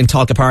 draw in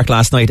Tolka Park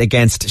last night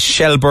against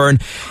Shelbourne.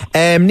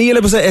 Neale,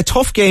 it was a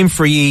tough game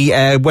for you.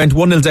 Went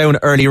 1-0 down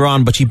earlier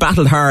on, but you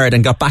battled hard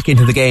and got back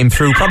into the game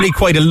through probably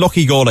quite a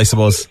lucky goal, I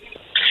suppose.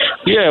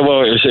 Yeah,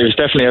 well, it was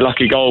definitely a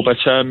lucky goal, but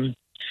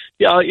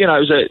yeah, you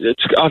know,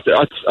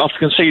 after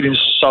conceding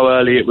so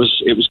early, it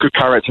was good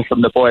character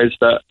from the boys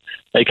that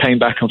they came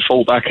back and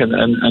fought back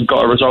and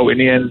got a result in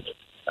the end.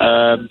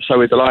 So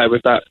we're delighted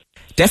with that.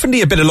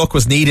 Definitely a bit of luck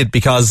was needed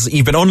because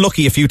you've been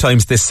unlucky a few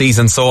times this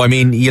season. So I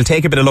mean, you'll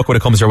take a bit of luck when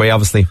it comes your way,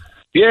 obviously.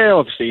 Yeah,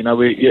 obviously, you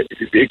know,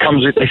 it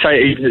comes. They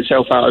say it evens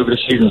itself out over the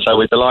season. So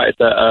we're delighted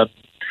that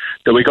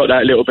we got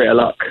that little bit of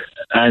luck,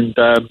 and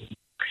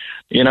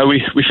you know,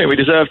 we think we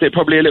deserved it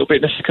probably a little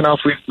bit in the second half.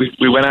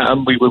 We went at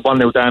them. We were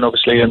 1-0 down,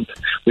 obviously, and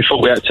we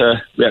thought we had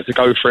to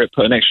go for it,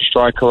 put an extra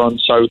striker on.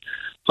 So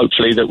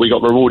hopefully that we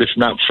got rewarded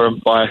from that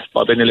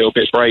by being a little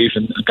bit brave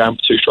and going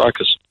for 2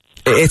 strikers.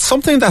 It's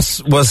something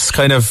that was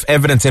kind of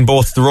evident in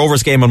both the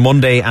Rovers game on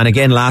Monday and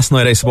again last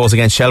night, I suppose,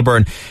 against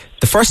Shelbourne.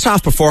 The first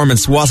half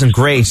performance wasn't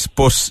great,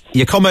 but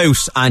you come out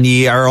and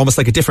you are almost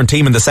like a different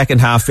team in the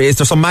second half. Is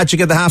there some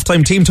magic at the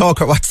halftime team talk,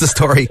 or what's the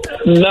story?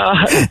 No,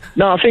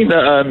 I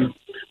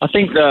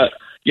think that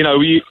you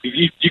know, you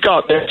go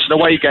up there, it's an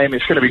away game,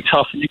 it's going to be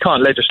tough, and you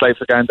can't legislate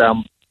for going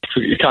down.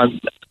 You can't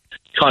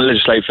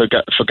legislate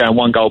for going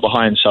 1 goal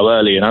behind so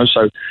early, you know.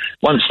 So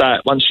once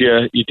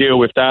you deal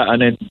with that,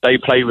 and then they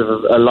play with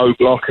a low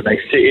block and they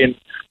sit in,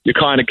 your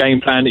kind of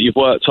game plan that you've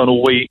worked on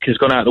all week has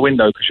gone out the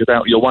window because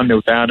you're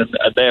 1-0 down, and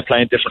they're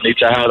playing differently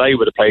to how they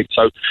would have played.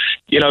 So,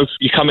 you know,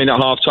 you come in at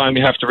half time,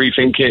 you have to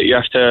rethink it. You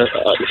have to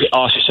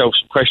ask yourself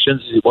some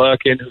questions: is it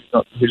working?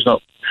 Who's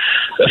not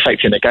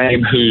affecting the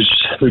game?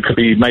 Who could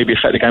be maybe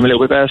affect the game a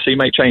little bit better? So you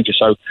make changes.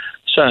 So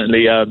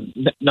certainly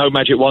no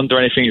magic wand or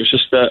anything. It was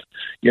just that,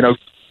 you know,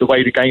 the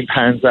way the game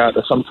pans out,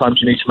 that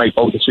sometimes you need to make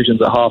bold decisions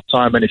at half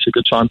time, and it's a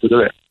good time to do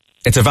it.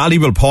 It's a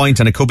valuable point,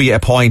 and it could be a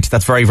point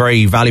that's very,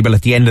 very valuable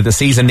at the end of the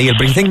season, Neale.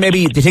 But do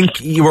you think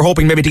you were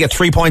hoping maybe to get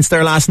 3 points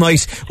there last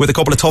night with a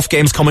couple of tough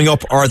games coming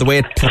up, or the way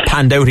it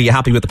panned out, are you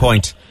happy with the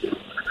point?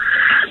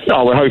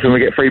 No, we're hoping we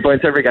get 3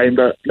 points every game,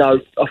 but no,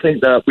 I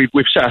think that we've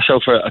set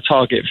ourselves a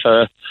target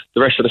for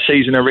the rest of the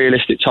season, a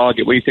realistic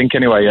target, we think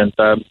anyway, and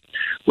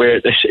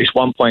it's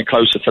 1 point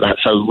closer to that,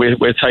 so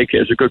we'll take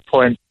it as a good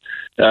point.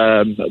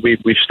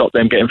 we've stopped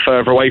them getting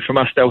further away from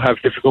us. They'll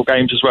have difficult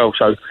games as well.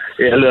 So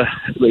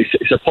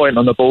it's a point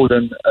on the board,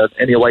 and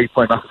any away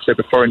point, like I said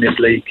before, in this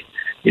league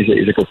is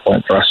a good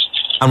point for us.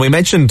 And we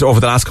mentioned over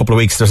the last couple of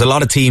weeks, there's a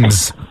lot of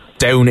teams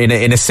down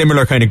in a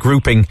similar kind of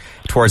grouping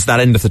towards that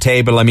end of the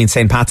table. I mean,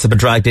 St. Pat's have been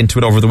dragged into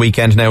it over the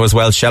weekend now as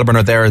well. Shelbourne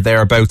are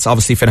thereabouts.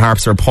 Obviously, Finn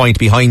Harps are a point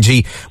behind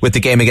you with the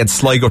game against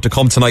Sligo to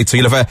come tonight. So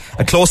you'll have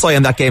a close eye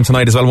on that game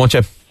tonight as well, won't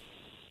you?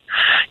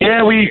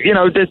 Yeah, we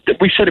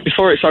said it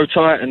before, it's so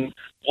tight, and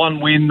one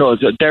win, or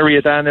Derry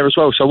are down there as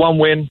well. So one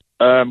win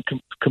can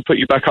put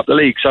you back up the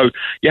league. So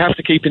you have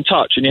to keep in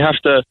touch, and you have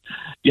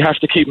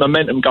to keep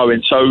momentum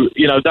going. So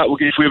that will.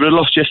 If we would have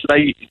lost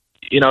yesterday,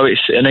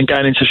 and then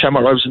going into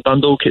Shamrock Rovers and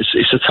Dundalk,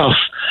 it's a tough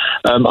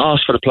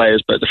ask for the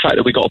players. But the fact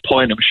that we got a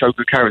point and we showed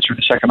good character in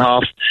the second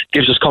half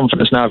gives us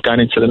confidence now of going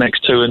into the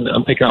next two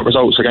and picking up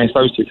results against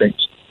those two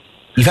teams.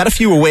 You've had a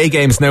few away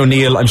games now,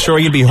 Neale. I'm sure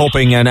you'll be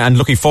hoping and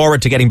looking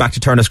forward to getting back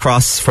to Turner's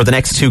Cross for the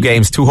next 2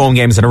 games, 2 home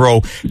games in a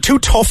row. 2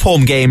 tough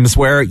home games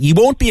where you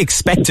won't be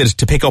expected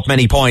to pick up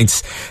many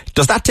points.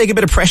 Does that take a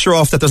bit of pressure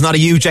off, that there's not a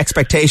huge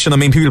expectation? I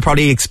mean, people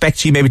probably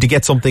expect you maybe to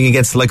get something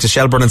against the likes of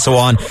Shelbourne and so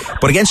on,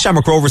 but against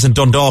Shamrock Rovers and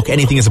Dundalk,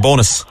 anything is a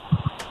bonus.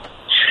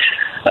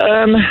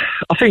 I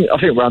think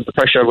we're under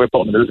pressure. We're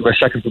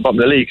second from the bottom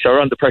of the league, so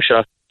we're under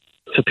pressure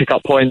to pick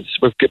up points.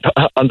 We're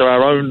under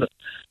our own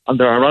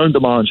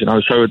demands,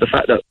 so the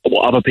fact that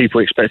what other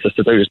people expect us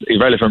to do is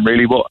irrelevant,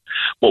 really.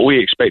 What we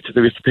expect to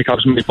do is to pick up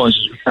as many points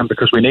as we can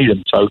because we need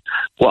them. So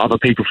what other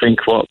people think,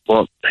 what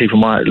people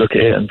might look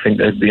at it and think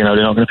that they're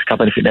not going to pick up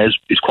anything there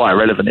is quite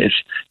irrelevant.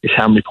 It's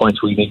how many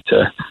points we need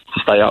to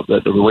stay up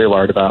that we're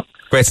worried about.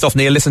 Great stuff,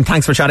 Neale. Listen,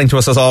 thanks for chatting to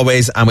us as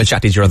always, and we'll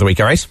chat to you during the week,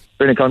 alright?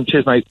 Brilliant,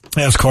 cheers, mate.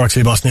 Yeah, it was Cork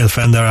City boss Neale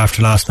Fenn there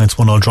after last night's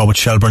 1-0 draw with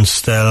Shelbourne.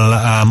 Still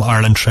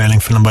Ireland trailing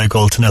Finland by a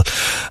goal to nil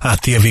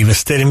at the Aviva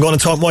Stadium. Going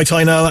to talk Muay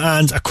Thai now,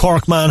 and a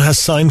Cork man has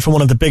signed for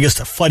one of the biggest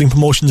fighting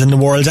promotions in the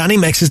world, and he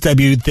makes his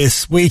debut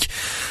this week.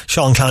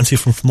 Sean Clancy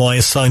from Fermoy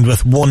has signed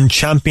with One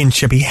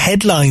Championship. He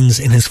headlines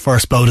in his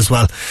first bout as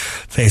well,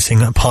 facing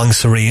Pong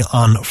Suri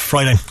on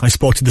Friday. I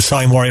spoke to the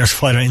Siam Warriors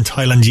fighter in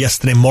Thailand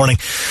yesterday morning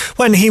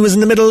when he was in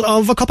the middle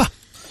of a cuppa.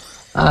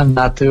 I'm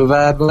not too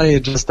bad, boy.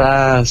 Just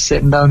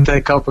sitting down to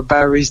a cup of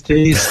Barry's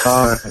tea.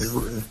 So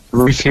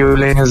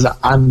refueling is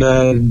on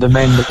the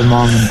mend at the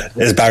moment.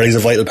 Is Barry's a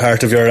vital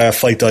part of your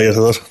fight diet,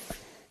 is it?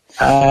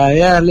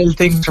 Yeah, little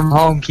things from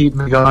home keep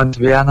me going, to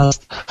be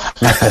honest.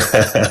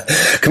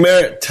 Come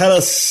here, tell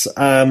us,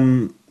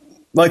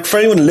 for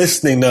anyone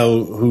listening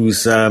now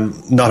who's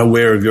not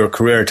aware of your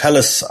career, tell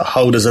us,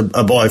 how does a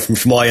boy from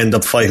Fermoy end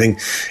up fighting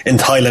in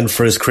Thailand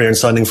for his career and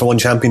signing for One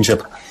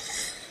Championship?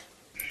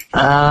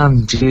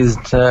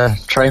 To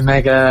try and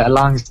make a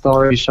long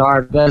story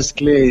short,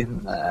 basically,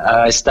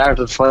 I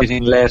started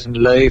fighting late in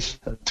life,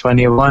 at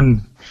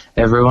 21.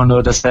 Everyone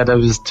would have said I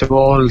was too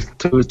old,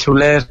 too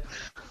late.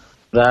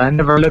 But I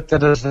never looked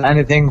at it as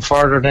anything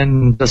further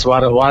than just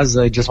what it was.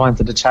 I just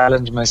wanted to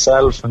challenge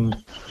myself,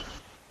 and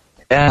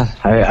yeah,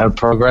 I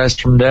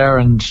progressed from there.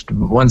 And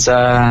once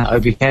I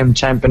became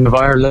champion of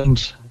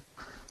Ireland,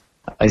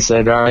 I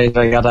said, alright,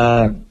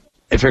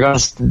 if you're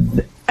gonna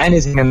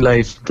anything in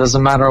life,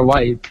 doesn't matter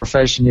what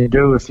profession you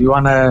do, if you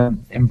want to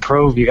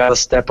improve, you got to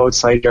step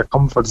outside your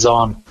comfort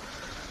zone.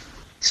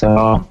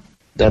 So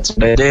that's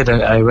what I did.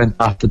 I went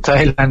off to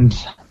Thailand,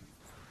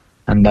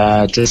 and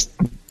just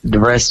the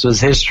rest was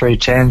history.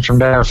 Changed from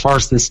there.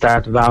 First, it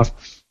started out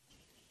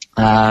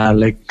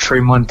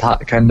 3-month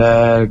kind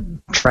of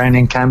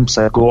training camps.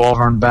 I go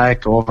over and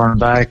back,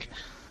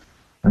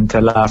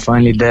 until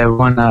finally day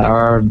one,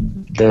 or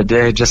the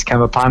day just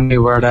came upon me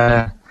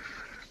where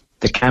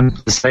the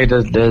camp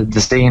decided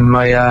to see in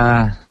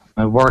my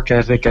work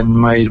ethic and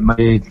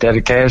my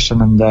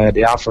dedication, and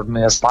they offered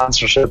me a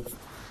sponsorship.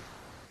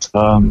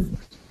 So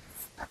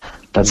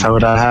that's how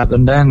that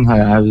happened. Then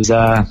I was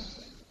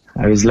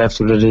left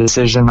with a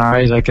decision. All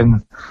right, I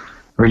can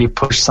really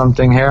push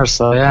something here.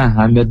 So yeah,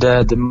 I made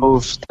the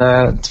move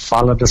to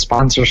follow the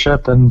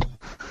sponsorship, and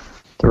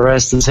the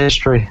rest is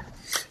history.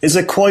 Is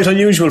it quite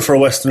unusual for a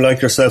Westerner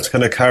like yourself to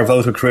kind of carve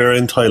out a career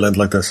in Thailand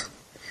like this?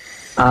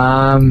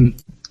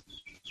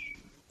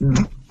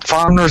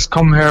 Foreigners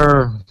come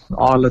here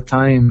all the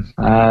time.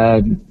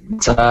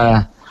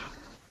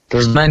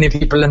 There's many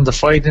people in the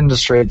fight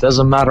industry. It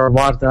doesn't matter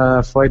what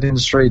fight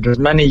industry. There's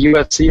many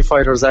UFC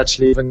fighters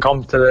actually even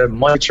come to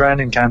my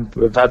training camp.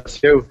 We've had a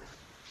few.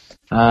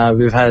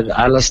 We've had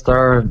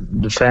Alistair,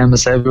 the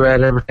famous heavyweight,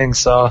 everything.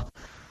 So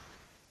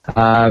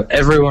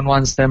everyone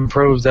wants to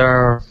improve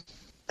their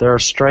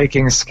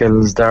striking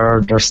skills,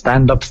 their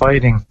stand-up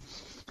fighting.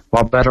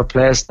 What better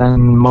place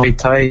than Muay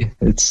Thai?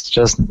 It's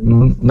just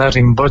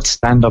nothing but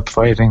stand-up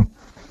fighting.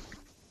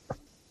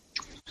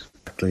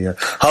 Yeah.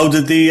 How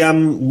did the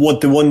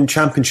One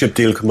Championship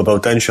deal come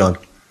about then, Sean?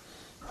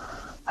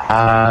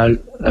 I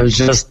was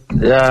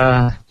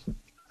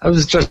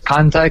just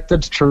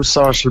contacted through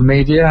social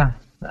media,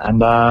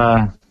 and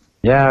I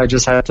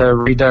just had to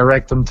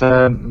redirect them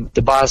to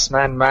the boss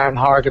man, Martin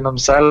Horgan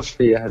himself.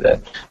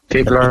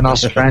 People are no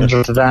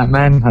stranger to that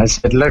man. I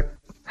said, look,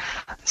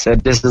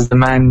 said, this is the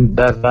man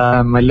that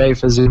my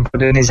life has been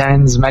put in his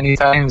hands many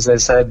times. I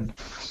said,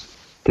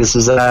 this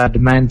is the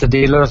man to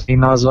deal with. He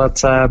knows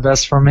what's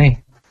best for me.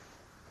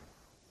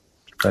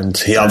 And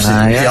he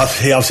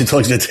obviously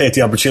told you to take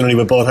the opportunity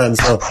with both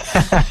hands. So.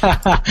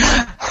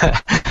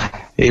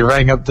 He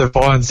rang up the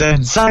phone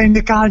saying, sign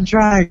the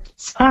contract,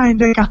 sign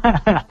the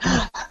contract.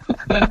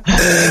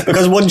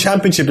 Because one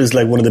championship is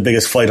like one of the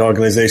biggest fight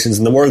organisations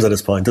in the world at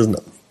this point, isn't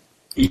it?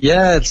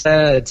 Yeah,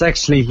 it's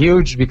actually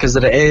huge because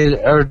of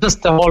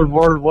just the whole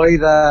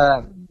worldwide.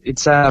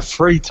 It's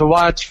free to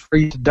watch,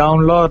 free to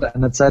download,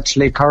 and it's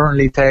actually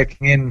currently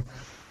taking in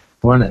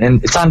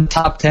and it's on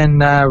top 10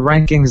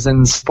 rankings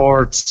in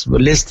sports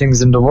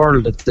listings in the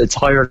world. It's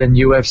higher than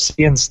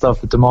UFC and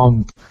stuff at the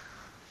moment.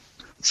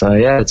 So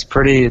yeah, it's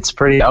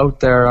pretty out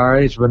there,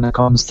 alright, when it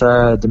comes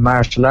to the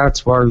martial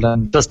arts world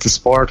and just the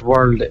sport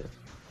world,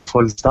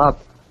 full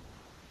stop.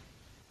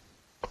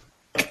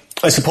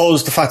 I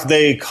suppose the fact that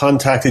they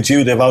contacted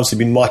you, they've obviously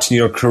been watching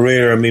your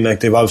career. I mean, like,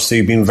 they've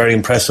obviously been very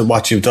impressed with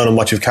what you've done and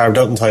what you've carved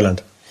out in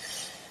Thailand.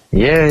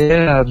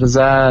 Yeah,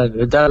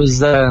 that was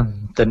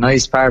the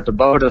nice part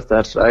about it,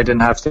 that I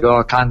didn't have to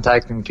go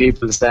contacting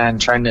people saying,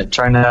 trying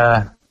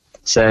to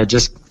say,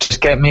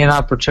 just get me an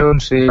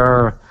opportunity,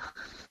 or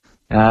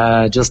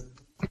just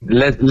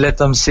let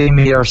them see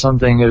me or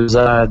something. It was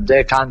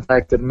they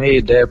contacted me,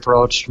 they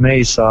approached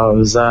me, so it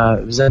was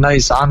a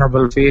nice,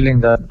 honourable feeling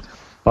that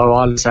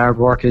all this hard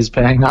work is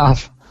paying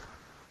off.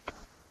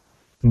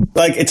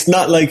 Like, it's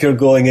not like you're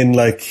going in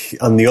like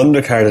on the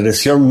undercard of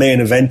this. You're main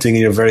eventing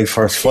in your very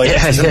first fight.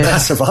 Yeah, it's a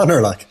massive honour,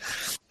 like.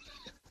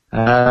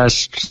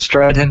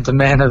 Straight into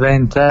main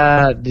event.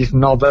 There's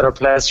no better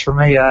place for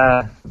me.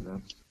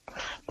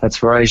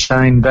 That's where I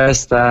shine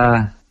best.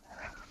 Straight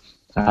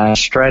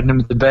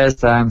into the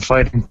best. I'm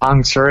fighting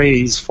Pong Suri.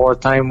 He's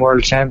 4-time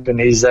world champion.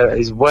 He's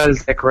a well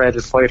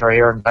decorated fighter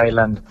here in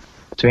Thailand.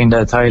 Between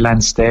the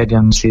Thailand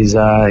stadiums,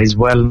 he's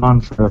well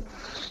known for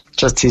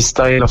just his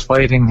style of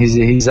fighting.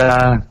 He's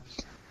I'd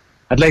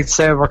like to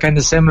say we're kind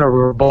of similar. We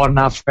were both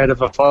not afraid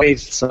of a fight,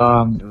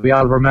 so we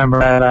all remember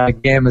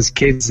that game as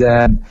kids.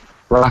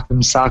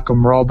 Rock'em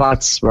Sock'em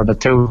Robots, where the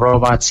two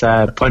robots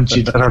punch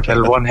each other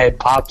till one head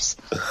pops.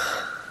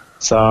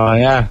 So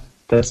yeah,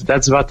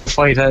 that's what the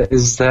fight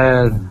is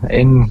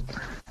in.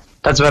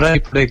 That's what I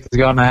predict is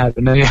going to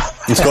happen anyway.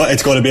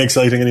 It's going to be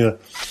exciting anyway.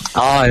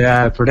 Oh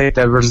yeah, I predict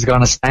that we're just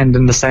going to stand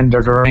in the centre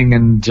of the ring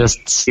and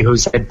just see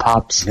whose head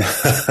pops.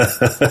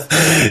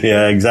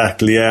 Yeah,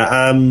 exactly.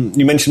 Yeah.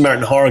 You mentioned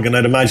Martin Horgan.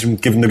 I'd imagine,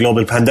 given the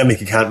global pandemic,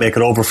 he can't make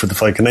it over for the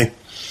fight, can he?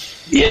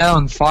 Yeah,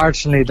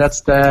 unfortunately,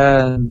 that's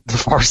the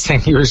first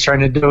thing he was trying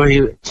to do. He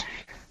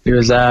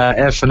was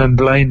effing and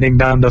blinding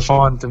down the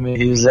phone to me.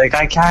 He was like,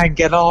 I can't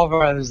get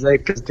over. I was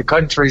like, because the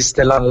country's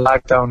still on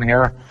lockdown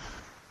here.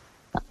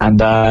 And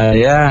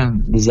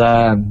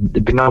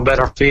there'd be no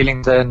better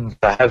feeling than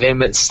to have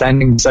him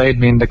standing beside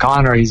me in the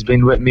corner. He's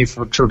been with me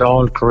through the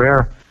whole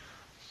career.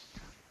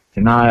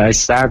 You know, I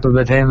started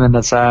with him, and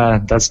that's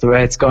the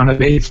way it's going to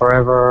be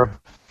forever,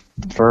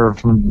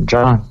 from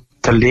John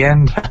till the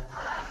end.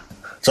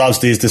 So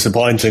obviously it's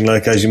disappointing,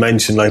 like, as you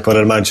mentioned, like, but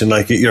I'd imagine,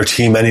 like, your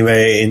team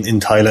anyway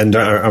in Thailand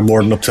are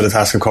more than up to the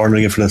task of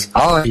cornering you for this.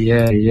 Oh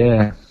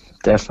yeah,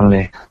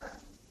 definitely.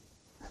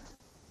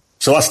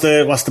 So what's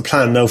the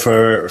plan now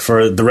for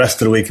the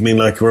rest of the week? I mean,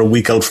 like, we're a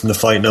week out from the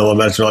fight now. I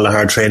imagine all the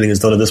hard training is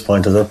done at this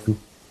point, is it?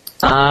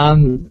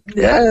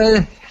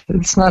 Yeah,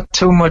 it's not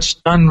too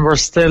much done. We're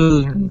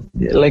still,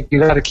 like, you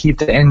got to keep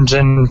the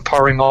engine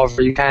pouring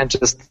over. You can't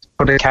just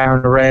put a car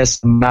in a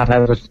race and not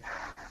have it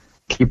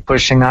keep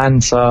pushing on.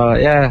 So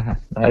yeah,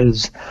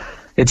 it's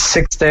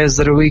 6 days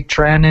of the week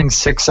training,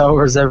 6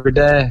 hours every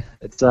day.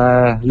 It's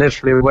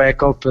literally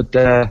wake up at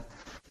the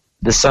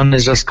sun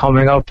is just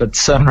coming up at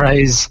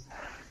sunrise,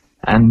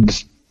 and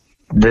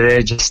the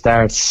day just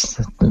starts.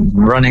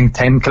 Running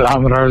 10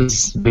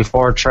 kilometers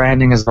before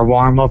training is the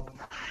warm-up,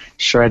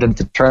 straight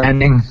into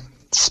training,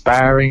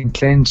 sparring,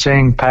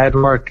 clinching, pad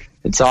work.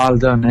 It's all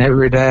done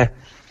every day.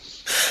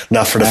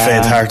 Not for the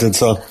faint-hearted,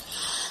 so.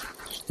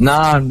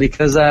 No,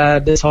 because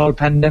this whole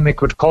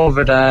pandemic with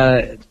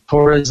COVID,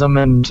 tourism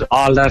and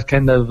all that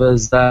kind of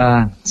is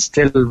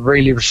still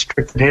really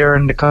restricted here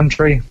in the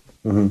country.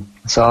 Mm-hmm.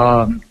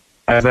 So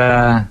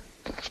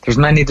there's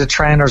many of the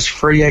trainers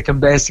free, I can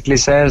basically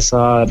say,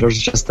 so there's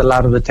just a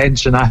lot of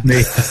attention on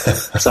me.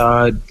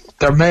 So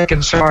they're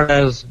making sure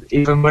that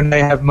even when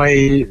they have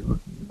my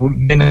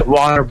minute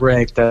water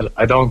break, that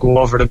I don't go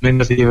over the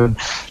minute even.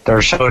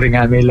 They're shouting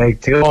at me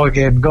like, to go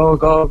again, go.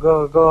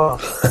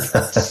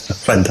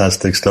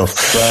 Fantastic stuff.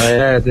 So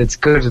yeah, it's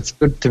good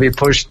to be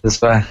pushed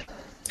this way.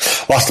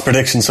 What's the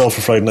prediction so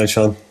for Friday night,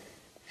 Sean?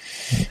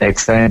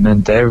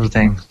 Excitement,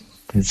 everything.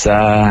 It's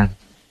for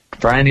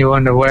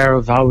anyone aware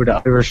of how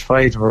the Irish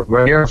fight,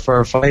 we're here for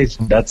a fight,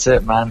 and that's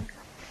it, man.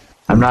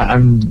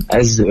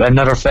 as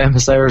another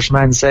famous Irish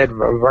man said,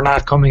 we're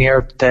not coming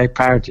here to take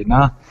part, you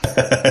know.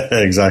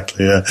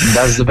 Exactly, yeah.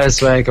 That's the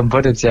best way I can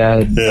put it, yeah.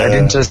 I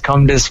didn't just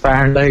come this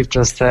far in life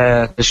just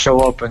to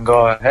show up and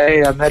go,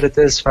 hey, I made it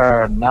this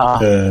far. No.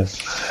 Yeah.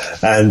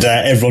 And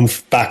everyone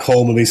back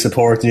home will be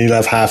supporting you. You'll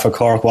have half of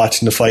Cork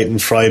watching the fight on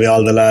Friday,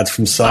 all the lads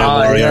from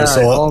Side Warrior. Yeah,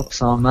 I hope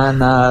so,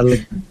 man.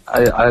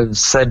 I've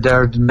said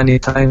there many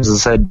times, I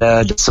said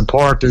the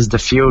support is the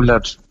fuel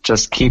that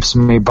just keeps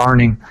me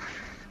burning.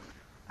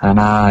 And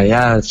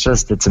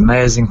it's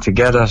amazing to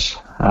get it.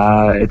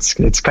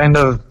 It's kind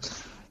of,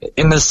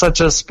 in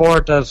such a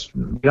sport that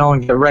we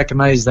don't get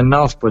recognised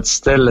enough, but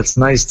still it's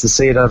nice to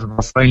see that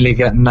we're finally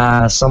getting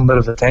some bit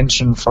of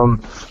attention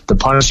from the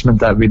punishment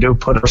that we do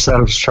put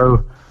ourselves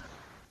through.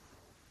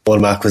 Well,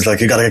 Mac was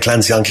like, you got to get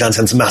Clancy on.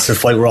 Clancy, it's a massive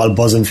fight. We're all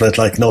buzzing for it.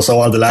 Like, no, so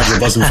all the lads are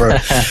buzzing for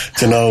it.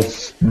 You know.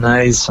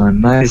 Nice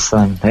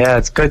one. Yeah,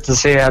 it's good to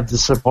see I have the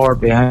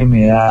support behind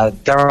me.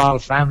 They're all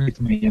family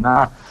to me, you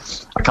know.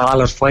 I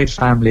call it fight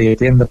family. At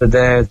the end of the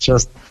day, it's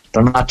just,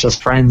 they're not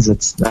just friends.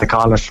 I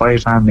call it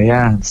fight family.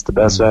 Yeah, it's the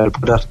best way to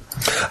put it.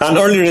 And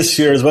earlier this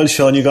year as well,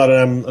 Sean, you got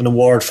an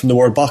award from the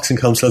World Boxing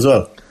Council as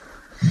well.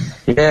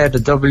 Yeah, the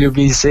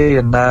WBC,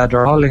 and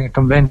they're holding a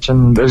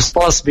convention. It was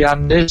supposed to be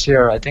on this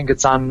year. I think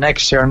it's on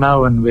next year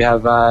now, and we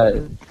have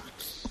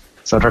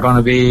so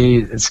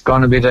it's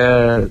going to be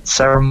the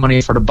ceremony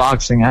for the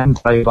boxing and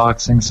Thai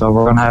boxing. So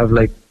we're going to have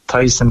like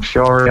Tyson,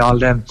 Fury, all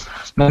them.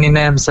 Many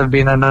names have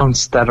been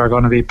announced that are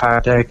going to be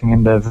partaking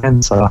in the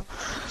event. So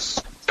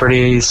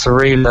pretty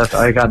surreal that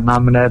I got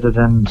nominated,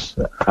 and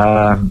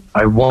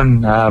I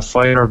won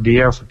Fighter of the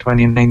Year for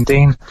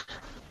 2019.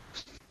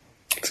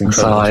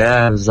 So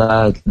yeah,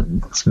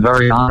 it's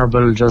very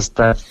honourable just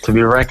to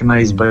be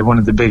recognised by one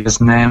of the biggest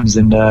names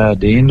in the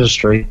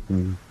industry.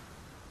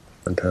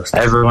 Fantastic.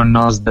 Everyone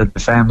knows the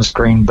famous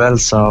green belt,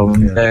 so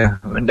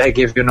when they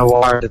give you an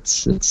award,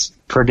 it's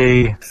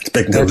pretty. It's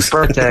big news. It's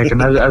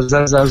breathtaking. I was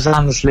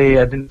honestly,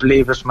 I didn't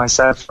believe it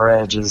myself for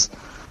ages.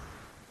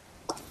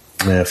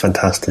 Yeah,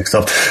 fantastic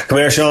stuff. Come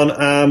here, Sean.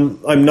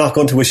 I'm not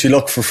going to wish you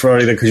luck for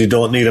Friday because you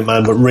don't need it,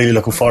 man. But really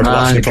looking forward to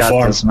watching you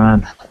perform. This,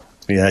 man.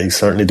 Yeah, you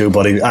certainly do,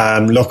 buddy.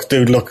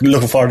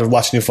 Looking forward to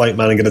watching you fight,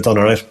 man, and get it done,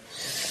 alright?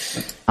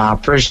 I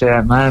appreciate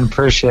it, man.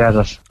 Appreciate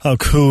it. How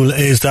cool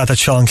is that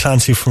Sean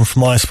Clancy from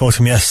Fermoy spoke to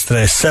him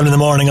yesterday, 7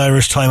 a.m.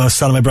 Irish time. I was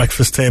sat at my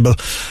breakfast table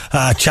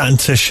chatting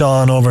to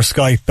Sean over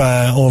Skype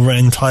over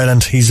in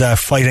Thailand. He's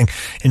fighting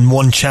in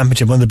one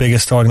championship, one of the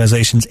biggest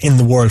organisations in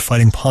the world,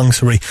 fighting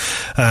Pongsuri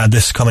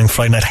this coming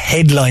Friday night,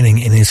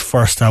 headlining in his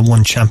first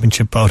one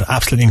championship bout.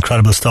 Absolutely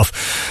incredible stuff.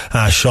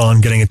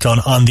 Sean getting it done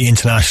on the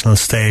international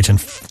stage, and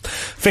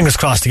fingers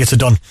crossed he gets it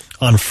done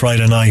on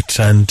Friday night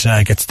and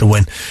gets the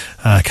win.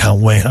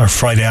 Can't wait. Or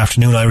Friday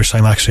afternoon Irish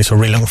time, actually, so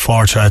really looking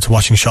forward to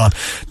watching Sean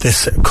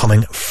this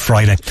coming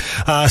Friday.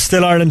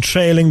 Still Ireland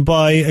trailing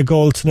by a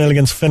goal to 0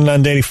 against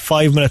Finland.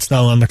 85 minutes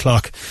now on the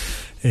clock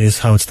is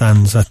how it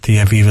stands at the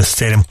Aviva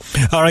Stadium.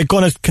 Alright,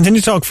 going to continue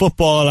to talk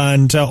football,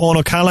 and Eoin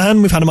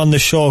O'Callaghan, we've had him on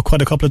this show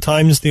quite a couple of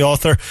times. The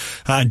author,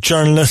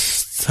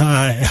 journalist,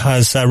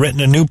 has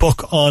written a new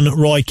book on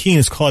Roy Keane.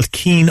 It's called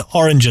Keane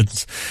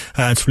Origins.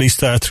 It's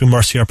released through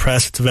Mercier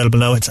Press. It's available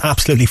now. It's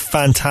absolutely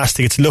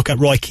fantastic. It's a look at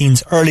Roy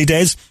Keane's early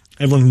days.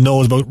 Everyone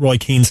knows about Roy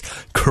Keane's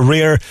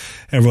career.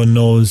 Everyone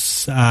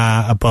knows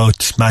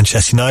about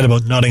Manchester United,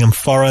 about Nottingham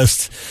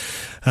Forest,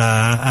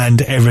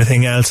 and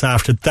everything else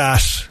after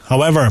that.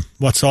 However,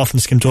 what's often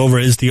skimmed over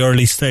is the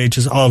early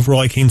stages of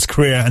Roy Keane's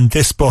career, and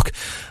this book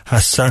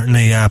has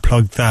certainly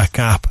plugged that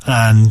gap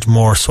and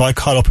more. So I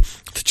caught up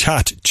to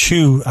chat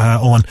to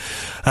Eoin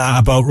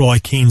about Roy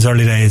Keane's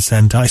early days,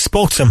 and I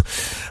spoke to him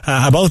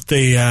about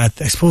the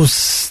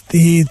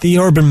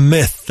urban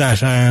myth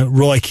that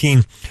Roy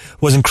Keane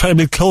was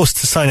incredibly close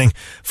to signing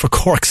for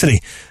Cork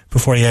City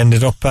before he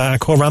ended up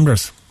Cove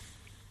Ramblers.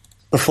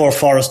 Before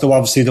Forest, though,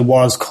 obviously there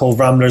was Cove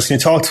Ramblers. Can you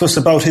talk to us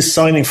about his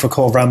signing for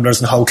Cove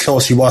Ramblers and how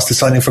close he was to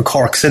signing for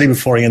Cork City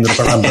before he ended up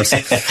at Ramblers?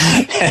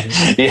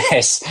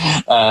 Yes,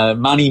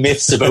 many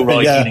myths about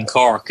Roy Keane in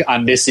Cork,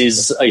 and this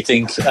is, I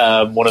think,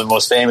 one of the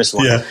most famous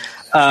ones.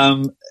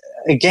 Yeah.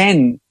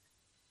 Again,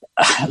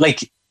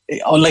 like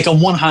on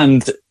one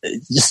hand,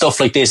 stuff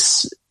like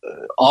this,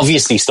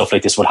 obviously stuff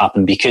like this would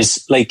happen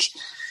because, like,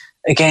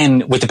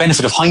 again, with the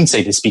benefit of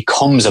hindsight, this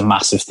becomes a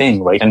massive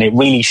thing, right? And it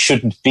really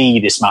shouldn't be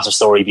this massive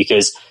story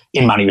because,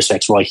 in many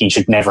respects, Roy Keane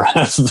should never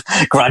have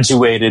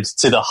graduated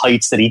to the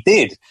heights that he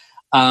did.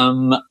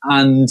 But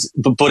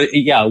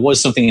it was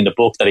something in the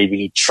book that I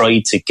really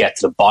tried to get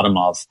to the bottom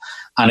of.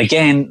 And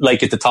again,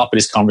 like at the top of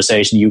this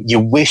conversation, you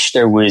wish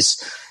there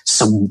was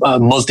some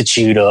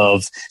multitude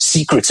of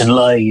secrets and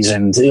lies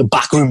and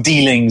backroom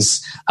dealings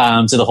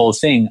to the whole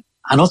thing.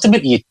 And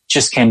ultimately, it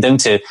just came down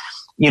to,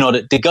 you know,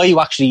 the guy who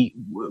actually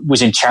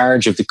was in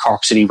charge of the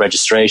Cork City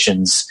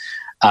registrations,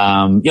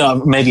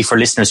 maybe for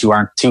listeners who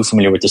aren't too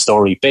familiar with the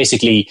story,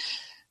 basically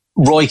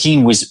Roy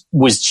Keane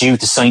was due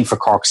to sign for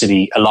Cork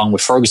City along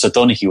with Fergus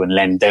O'Donoghue and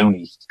Len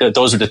Downey.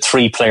 Those were the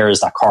three players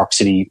that Cork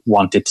City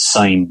wanted to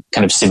sign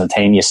kind of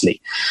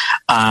simultaneously.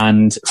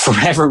 And for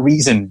whatever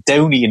reason,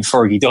 Downey and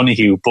Fergie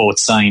Donoghue both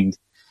signed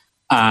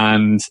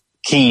and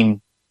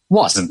Keane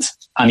wasn't.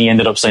 And he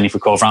ended up signing for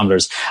Cove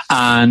Ramblers.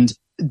 And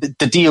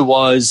the deal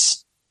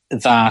was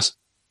that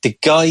the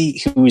guy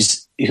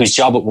whose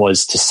job it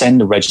was to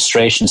send the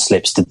registration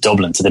slips to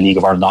Dublin, to the League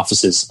of Ireland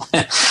offices,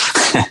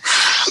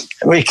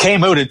 he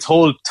came out and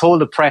told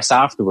the press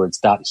afterwards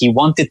that he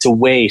wanted to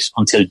wait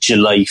until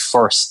July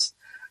 1st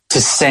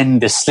to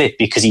send the slip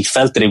because he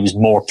felt that it was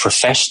more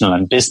professional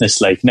and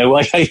businesslike. Now,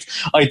 I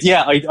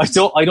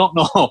don't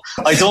know.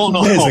 I don't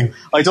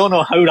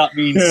know how that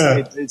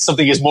means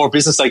something is more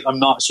businesslike. I'm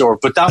not sure,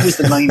 but that was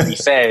the line he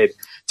fed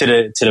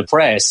to the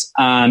press,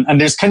 and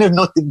there's kind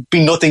of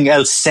been nothing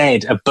else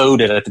said about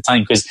it at the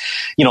time because,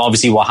 you know,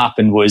 obviously what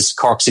happened was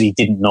Cork City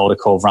didn't know the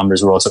Cove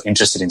Ramblers were also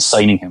interested in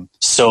signing him,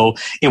 so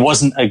it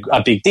wasn't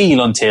a big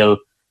deal until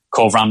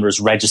Cove Ramblers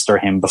register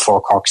him before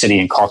Cork City,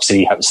 and Cork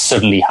City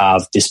suddenly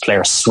have this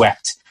player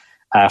swept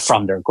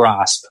from their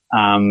grasp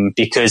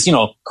because, you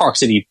know, Cork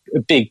City, a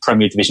big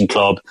Premier Division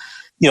club,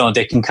 you know,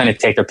 they can kind of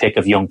take their pick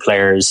of young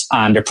players,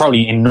 and they're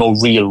probably in no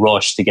real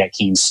rush to get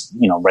Keane's,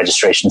 you know,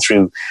 registration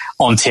through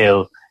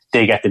until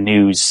they get the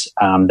news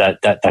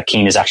that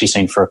Keane is actually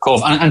signed for a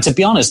Cove. And to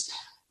be honest,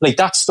 like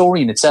that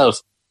story in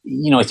itself,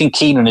 you know, I think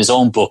Keane in his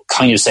own book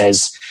kind of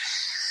says,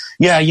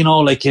 yeah, you know,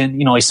 like,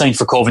 you know, I signed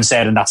for Cove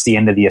instead, and that's the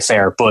end of the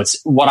affair. But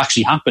what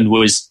actually happened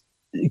was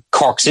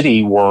Cork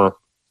City were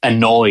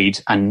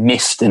annoyed and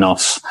miffed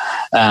enough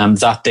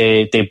that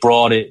they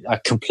brought a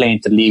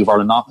complaint to the League of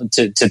Ireland,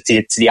 to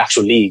the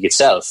actual league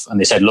itself, and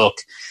they said, look,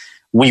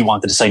 we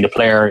wanted to sign the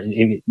player,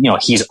 you know,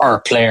 he's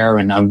our player,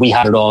 and we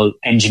had it all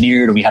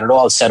engineered and we had it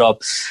all set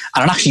up,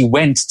 and it actually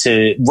went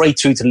right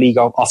through to the league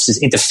offices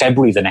into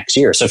February of the next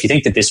year. So if you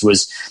think that this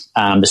was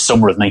the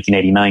summer of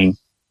 1989,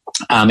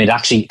 it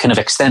actually kind of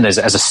extended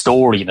as a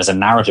story and as a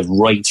narrative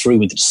right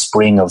through into the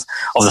spring of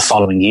the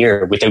following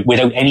year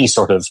without any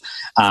sort of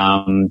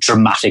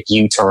dramatic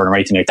U-turn or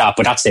anything like that.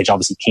 But at that stage,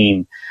 obviously,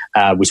 Keane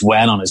was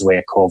well on his way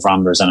at Cove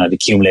Ramblers and had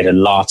accumulated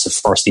lots of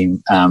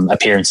first-team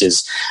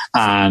appearances.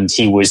 And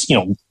he was, you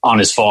know, on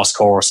his fast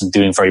course and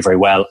doing very, very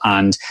well.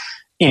 And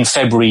in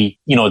February,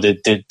 you know,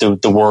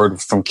 the word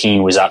from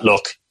Keane was that,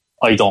 look,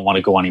 I don't want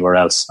to go anywhere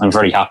else. I'm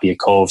very happy at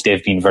Cove.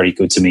 They've been very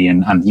good to me,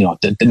 and you know,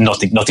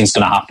 nothing's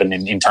going to happen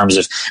in terms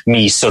of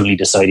me suddenly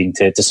deciding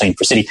to sign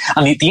for City.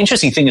 And the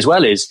interesting thing as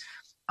well is,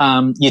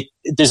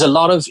 there's a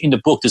lot of, in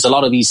the book, there's a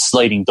lot of these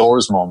sliding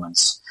doors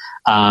moments,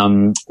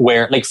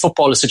 where, like,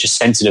 football is such a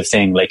sensitive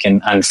thing, like,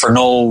 and for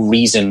no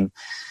reason,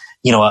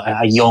 you know,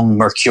 a young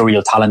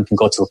mercurial talent can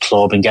go to a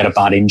club and get a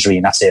bad injury,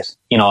 and that's it.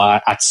 You know,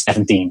 at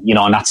 17, you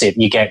know, and that's it.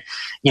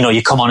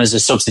 You come on as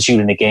a substitute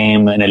in a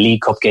game, in a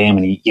League Cup game,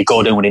 and you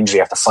go down with injury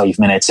after 5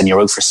 minutes, and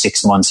you're out for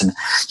 6 months, and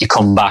you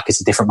come back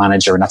as a different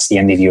manager, and that's the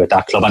end of you at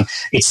that club. And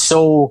it's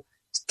so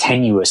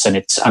tenuous, and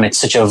it's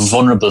such a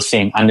vulnerable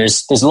thing. And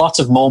there's lots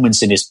of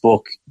moments in this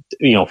book,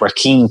 you know, where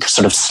Keane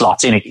sort of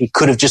slots in. It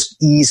could have just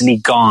easily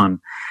gone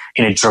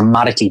in a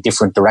dramatically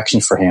different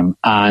direction for him.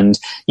 And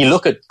you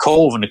look at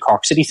Cove and the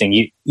Cork City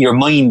thing, your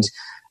mind,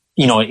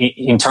 you know,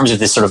 in terms of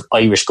this sort of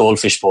Irish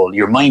goldfish bowl,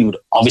 your mind would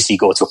obviously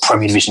go to a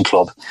Premier Division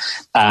club,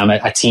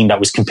 a team that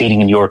was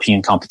competing in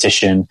European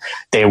competition.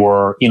 They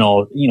were,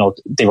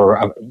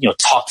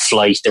 top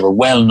flight. They were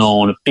well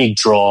known, a big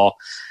draw.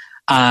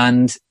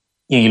 And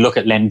you look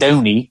at Len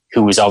Downey,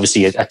 who was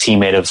obviously a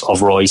teammate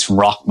of Roy's from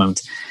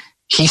Rockmount.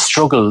 He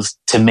struggled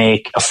to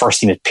make a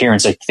first-team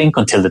appearance, I think,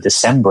 until the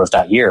December of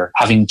that year,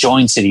 having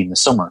joined City in the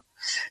summer.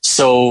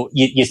 So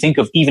you think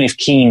of, even if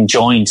Keane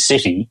joined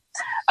City,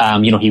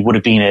 he would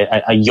have been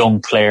a young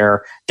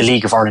player. The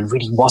League of Ireland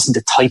really wasn't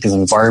the type of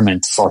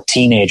environment for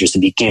teenagers to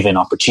be given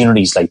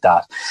opportunities like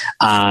that.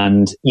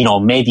 And, you know,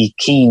 maybe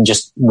Keane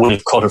just would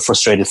have cut a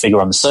frustrated figure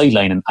on the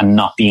sideline and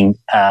not being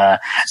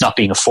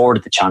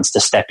afforded the chance to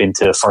step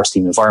into a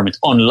first-team environment,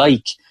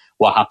 unlike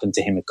what happened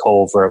to him at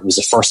Cove, where it was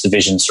a first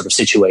division sort of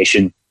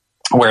situation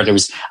where there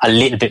was a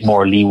little bit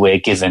more leeway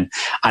given,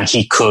 and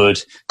he could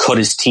cut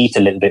his teeth a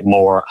little bit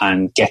more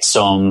and get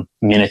some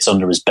minutes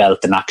under his belt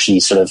and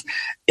actually sort of,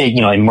 you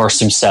know, immerse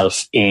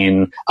himself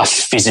in a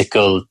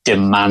physical,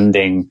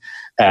 demanding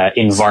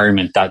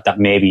environment that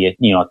maybe,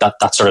 you know,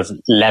 that sort of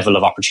level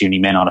of opportunity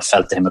may not have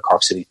felt to him at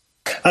Cork City.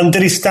 And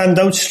did he stand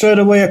out straight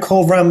away at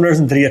Cove Ramblers,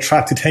 and did he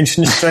attract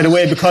attention straight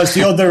away? Because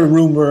the other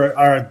rumour,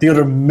 or the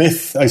other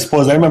myth, I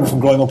suppose, I remember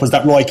from growing up, was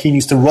that Roy Keane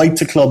used to write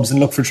to clubs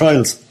and look for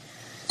trials.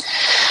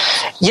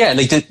 Yeah,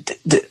 like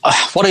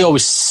what I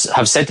always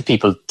have said to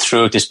people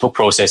throughout this book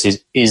process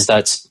is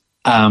that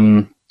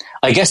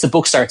I guess the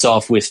book starts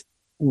off with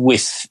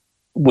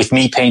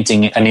me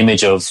painting an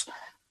image of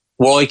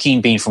Roy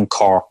Keane being from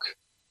Cork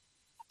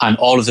and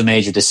all of the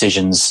major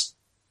decisions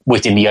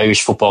within the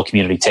Irish football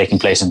community taking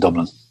place in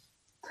Dublin.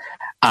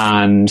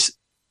 And,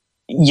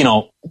 you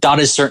know, that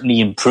has certainly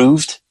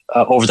improved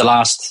over the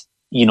last,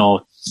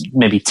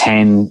 maybe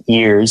 10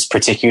 years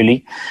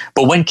particularly.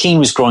 But when Keane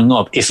was growing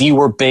up, if you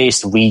were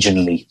based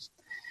regionally,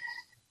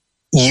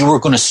 you were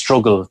going to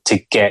struggle to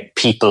get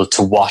people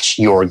to watch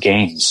your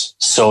games.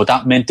 So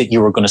that meant that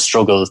you were going to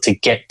struggle to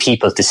get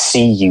people to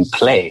see you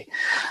play.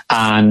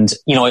 And,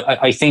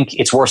 I think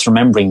it's worth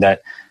remembering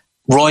that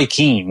Roy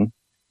Keane,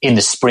 in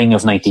the spring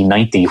of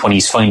 1990, when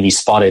he's finally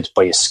spotted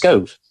by a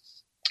scout,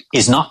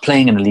 is not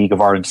playing in a League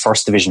of Ireland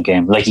First Division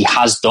game like he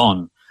has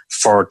done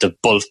for the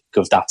bulk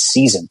of that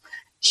season.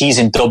 He's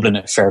in Dublin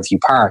at Fairview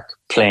Park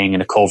playing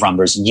in a Cove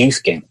Ramblers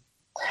youth game.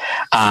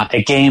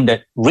 A game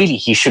that really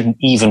he shouldn't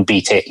even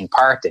be taking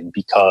part in,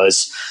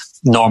 because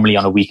normally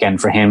on a weekend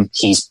for him,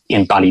 he's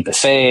in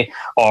Ballybuffet,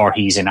 or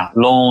he's in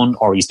Athlone,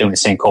 or he's down at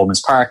St.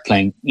 Coleman's Park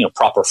playing,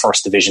 proper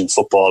First Division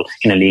football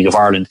in a League of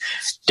Ireland.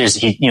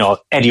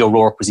 Eddie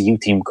O'Rourke was a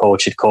youth team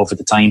coach at Cove at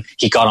the time.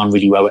 He got on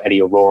really well with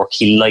Eddie O'Rourke.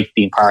 He liked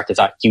being part of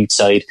that youth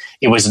side.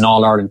 It was an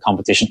All-Ireland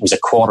competition. It was a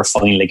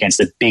quarter-final against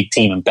a big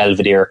team in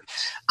Belvedere.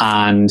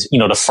 And,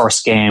 the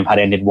first game had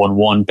ended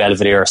 1-1.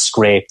 Belvedere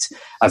scraped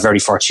a very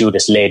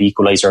fortuitous late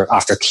equaliser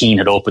after Keane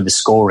had opened the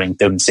scoring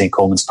down in St.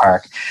 Coleman's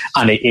Park.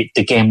 And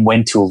the game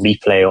went to a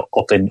replay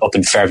up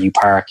in Fairview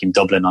Park in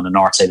Dublin on the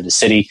north side of the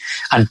city.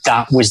 And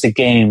that was the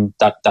game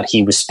that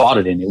he was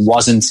spotted in. It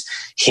wasn't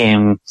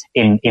him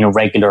in a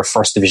regular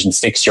First Division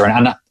fixture.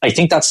 And I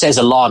think that says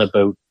a lot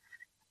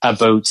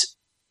about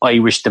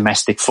Irish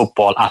domestic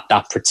football at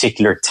that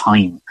particular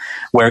time,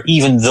 where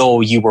even though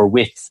you were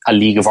with a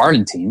League of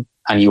Ireland team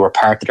and you were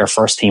part of their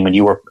first team and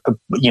you were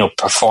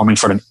performing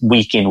for them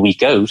week in,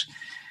 week out,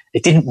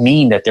 it didn't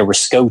mean that there were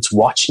scouts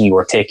watching you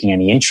or taking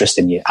any interest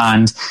in you.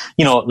 And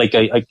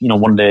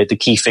one of the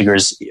key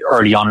figures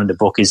early on in the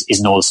book is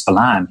Noel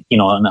Spillane,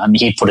 and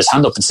he'd put his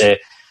hand up and say,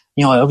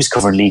 I was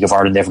covering League of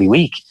Ireland every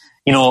week,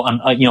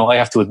 I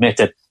have to admit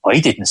that I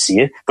didn't see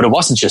it, but it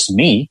wasn't just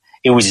me.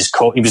 It was his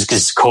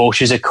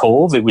coaches at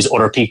Cove. It was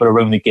other people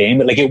around the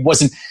game.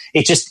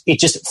 It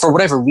just for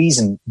whatever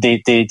reason,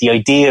 the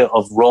idea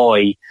of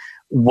Roy,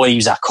 while he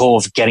was at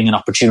Cove, getting an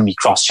opportunity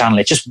cross channel,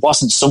 it just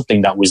wasn't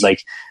something that was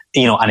like,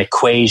 an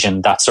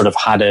equation that sort of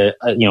had a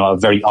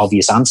very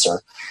obvious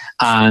answer.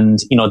 And,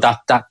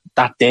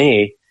 that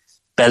day,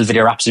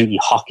 Belvedere absolutely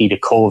hockeyed the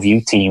Cove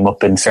youth team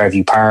up in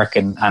Fairview Park.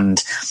 And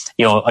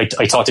I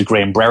talked to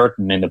Graham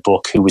Brereton in the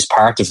book, who was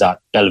part of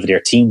that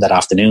Belvedere team that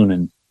afternoon.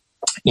 And,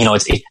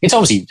 it's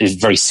obviously a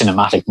very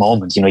cinematic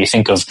moment. You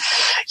think of,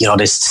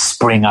 this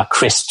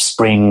crisp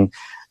spring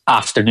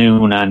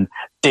afternoon, and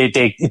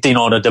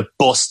the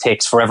bus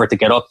takes forever to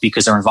get up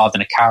because they're involved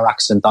in a car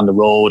accident on the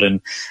road,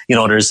 and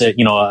there's a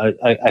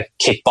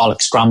kick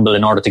bollock scramble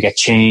in order to get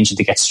changed and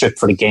to get stripped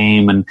for the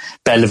game, and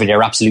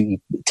Belvedere absolutely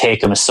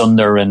take him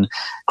asunder. And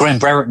Graham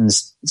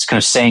Brereton's kind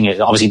of saying it,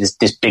 obviously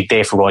this big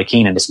day for Roy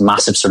Keane and this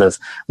massive sort of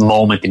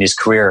moment in his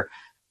career,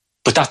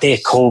 but that day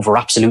at Cove were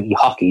absolutely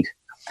hockeyed.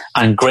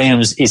 And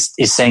Graham's is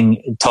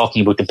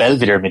talking about the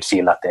Belvedere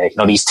midfield that day,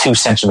 these two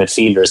central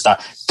midfielders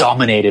that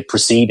dominated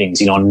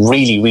proceedings, and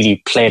really,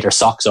 really played their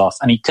socks off.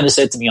 And he kind of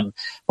said to me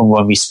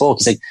when we spoke,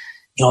 he's like,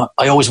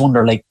 I always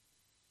wonder,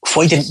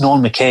 why didn't Noel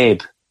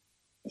McCabe,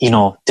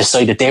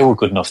 decide that they were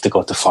good enough to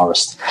go to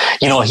Forest?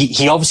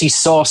 He obviously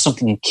saw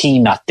something in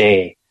Keane that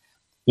day,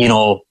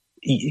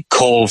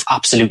 Cove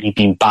absolutely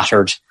being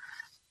battered.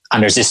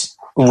 And there's this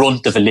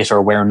runt of a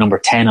litter wearing number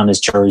 10 on his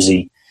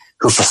jersey,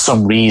 who for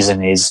some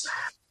reason is,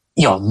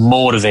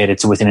 motivated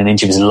to within an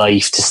inch of his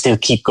life to still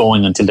keep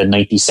going until the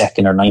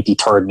 92nd or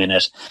 93rd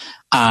minute.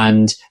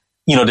 And,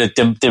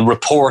 the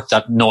report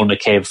that Noel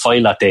McCabe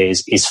filed that day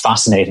is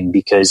fascinating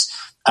because,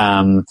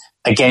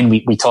 again,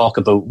 we talk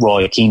about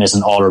Roy Keane as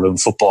an all-around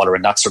footballer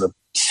and that sort of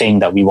thing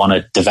that we want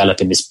to develop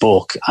in this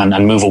book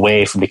and move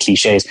away from the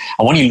cliches.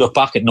 And when you look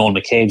back at Noel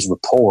McCabe's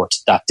report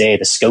that day,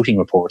 the scouting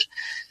report,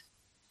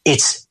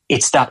 it's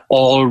that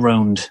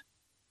all-round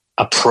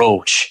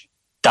approach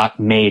that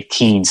made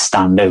Keane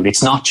stand out.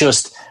 It's not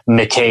just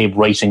McCabe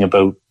writing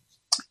about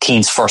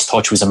Keane's first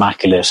touch was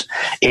immaculate.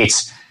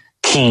 It's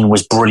Keane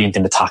was brilliant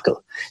in the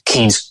tackle.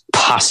 Keane's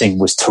passing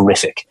was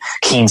terrific.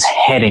 Keane's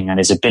heading and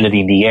his ability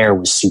in the air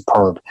was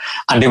superb.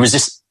 And there was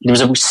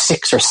about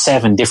 6 or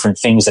 7 different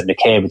things that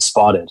McCabe had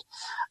spotted.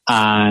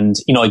 And,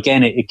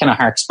 again, it kind of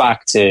harks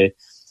back to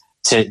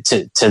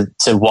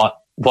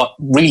what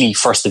really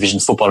First Division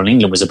football in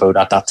England was about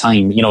at that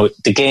time.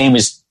 The game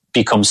has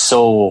become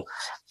so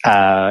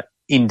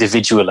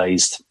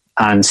individualized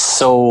and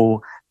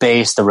so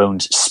based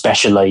around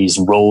specialized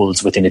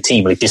roles within a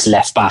team. Like this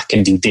left back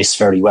can do this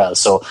very well,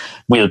 so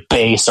we'll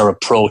base our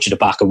approach at the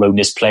back around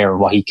this player and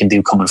what he can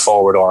do coming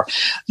forward, or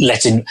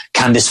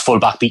can this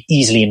fullback be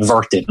easily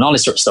inverted and all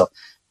this sort of stuff.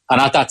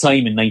 And at that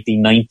time in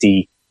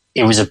 1990,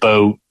 it was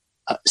about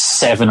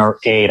 7 or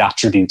 8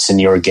 attributes in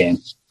your game.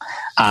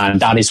 And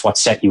that is what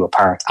set you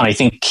apart. And I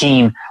think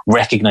Keane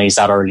recognised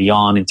that early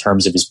on in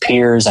terms of his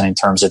peers and in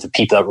terms of the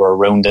people that were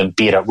around him,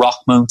 be it at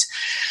Rockmount,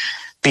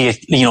 be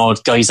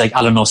it, guys like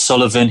Alan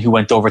O'Sullivan, who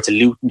went over to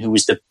Luton, who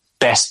was the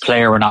best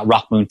player in that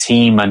Rockmount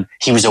team. And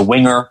he was a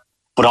winger.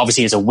 But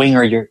obviously as a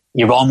winger,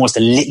 you're almost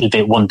a little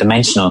bit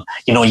one-dimensional.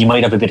 You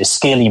might have a bit of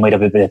skill, you might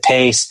have a bit of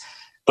pace,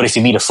 But if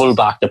you meet a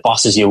fullback that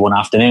bosses you one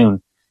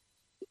afternoon,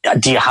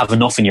 do you have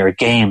enough in your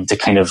game to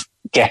kind of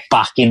get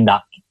back in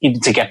that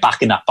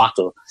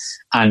battle?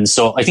 And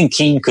so I think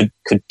Keane could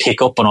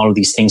pick up on all of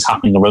these things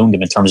happening around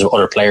him in terms of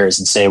other players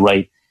and say,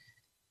 right,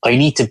 I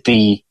need to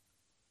be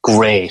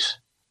great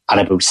at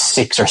about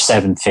 6 or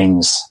 7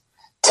 things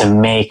to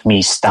make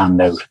me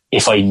stand out.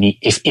 If I need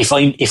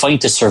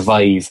to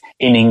survive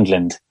in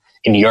England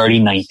in the early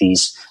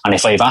 90s, and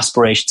if I have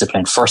aspirations of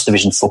playing first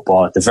division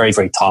football at the very,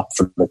 very top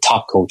for the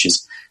top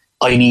coaches,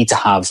 I need to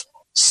have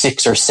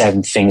 6 or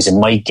 7 things in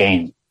my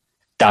game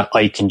that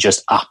I can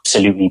just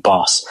absolutely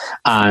boss.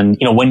 And,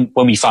 you know, when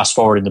we fast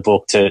forward in the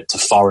book to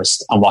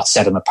Forrest and what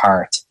set him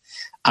apart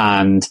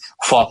and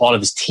what all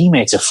of his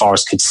teammates at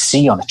Forrest could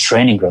see on a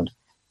training ground,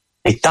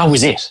 that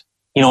was it.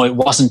 You know, it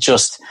wasn't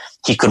just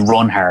he could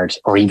run hard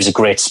or he was a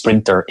great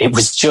sprinter. It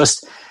was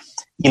just,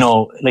 you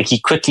know, like he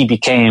quickly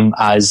became,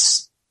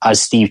 as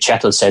Steve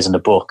Chettle says in the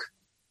book,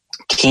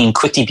 Keane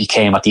quickly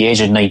became, at the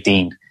age of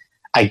 19,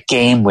 a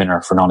game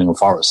winner for Nottingham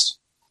Forest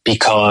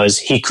because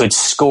he could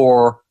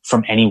score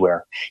from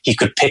anywhere. He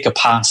could pick a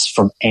pass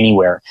from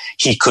anywhere.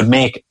 He could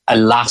make a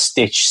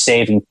last-ditch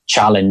saving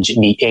challenge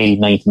in the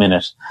 89th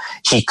minute.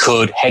 He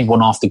could head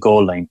one off the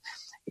goal line.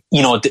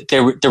 You know,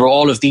 there were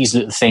all of these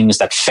little things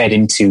that fed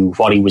into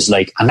what he was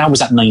like, and that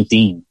was at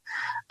 19.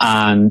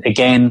 And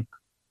again,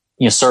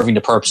 you know, serving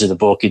the purpose of the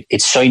book,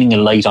 it's shining a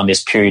light on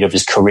this period of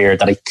his career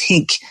that I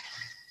think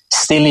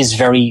still is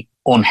very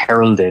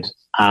unheralded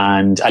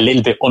and a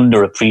little bit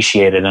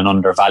underappreciated and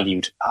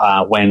undervalued,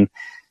 when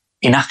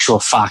in actual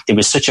fact it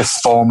was such a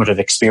formative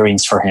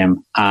experience for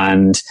him,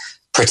 and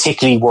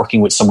particularly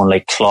working with someone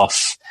like Clough,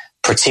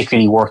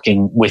 particularly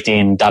working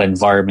within that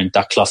environment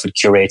that Clough had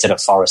curated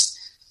at Forest,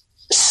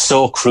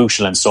 so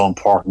crucial and so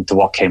important to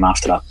what came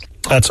after that.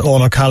 That's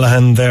Eoin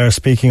O'Callaghan there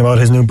speaking about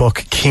his new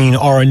book, Keane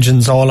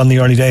Origins, all on the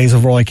early days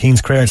of Roy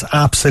Keane's career. It's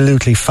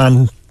absolutely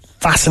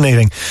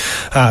fascinating.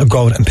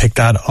 Go out and pick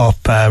that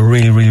up.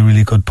 Really, really,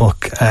 really good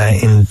book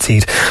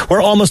indeed.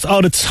 We're almost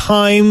out of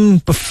time.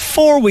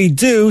 Before we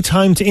do,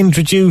 time to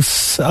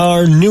introduce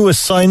our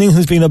newest signing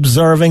who's been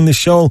observing the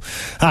show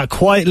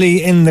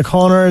quietly in the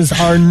corners.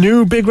 Our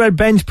new Big Red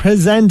Bench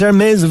presenter,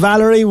 Ms.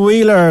 Valerie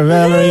Wheeler.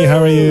 Valerie,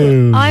 how are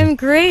you? I'm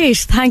great.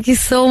 Thank you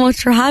so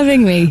much for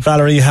having me.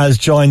 Valerie has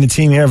joined the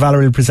team here.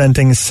 Valerie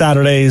presenting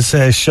Saturday's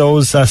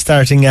shows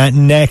starting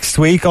next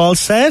week. All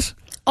set?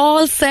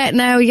 All set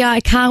now, yeah. I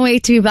can't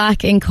wait to be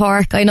back in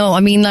Cork. I know, I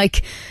mean,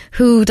 like,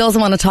 who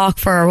doesn't want to talk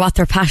for what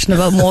they're passionate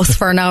about most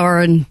for an hour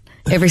and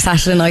every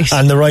Saturday night?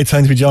 And the right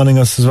time to be joining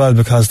us as well,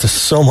 because there's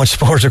so much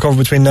sport to cover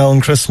between now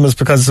and Christmas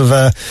because of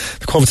the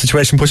COVID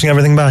situation pushing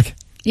everything back.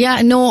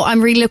 Yeah, no,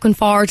 I'm really looking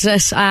forward to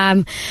it.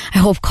 I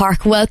hope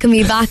Cork welcome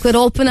me back with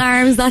open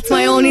arms. That's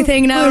my only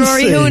thing now,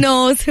 Rory. Who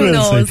knows? Who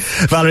knows?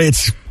 Valerie,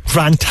 it's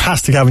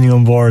fantastic having you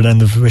on board,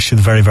 and I wish you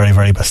the very, very,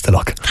 very best of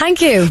luck.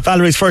 Thank you.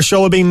 Valerie's first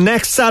show will be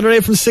next Saturday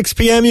from 6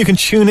 p.m. You can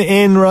tune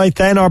in right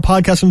then. Our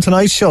podcast from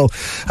tonight's show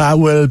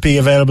will be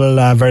available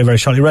very, very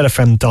shortly.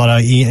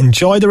 redfm.ie.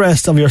 Enjoy the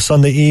rest of your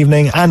Sunday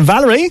evening, and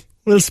Valerie,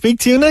 we'll speak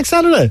to you next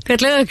Saturday.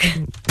 Good luck.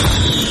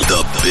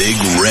 The Big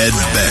Red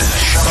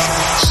Bench,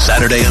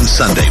 Saturday and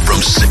Sunday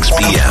from 6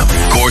 p.m.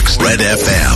 Cork's Red FM.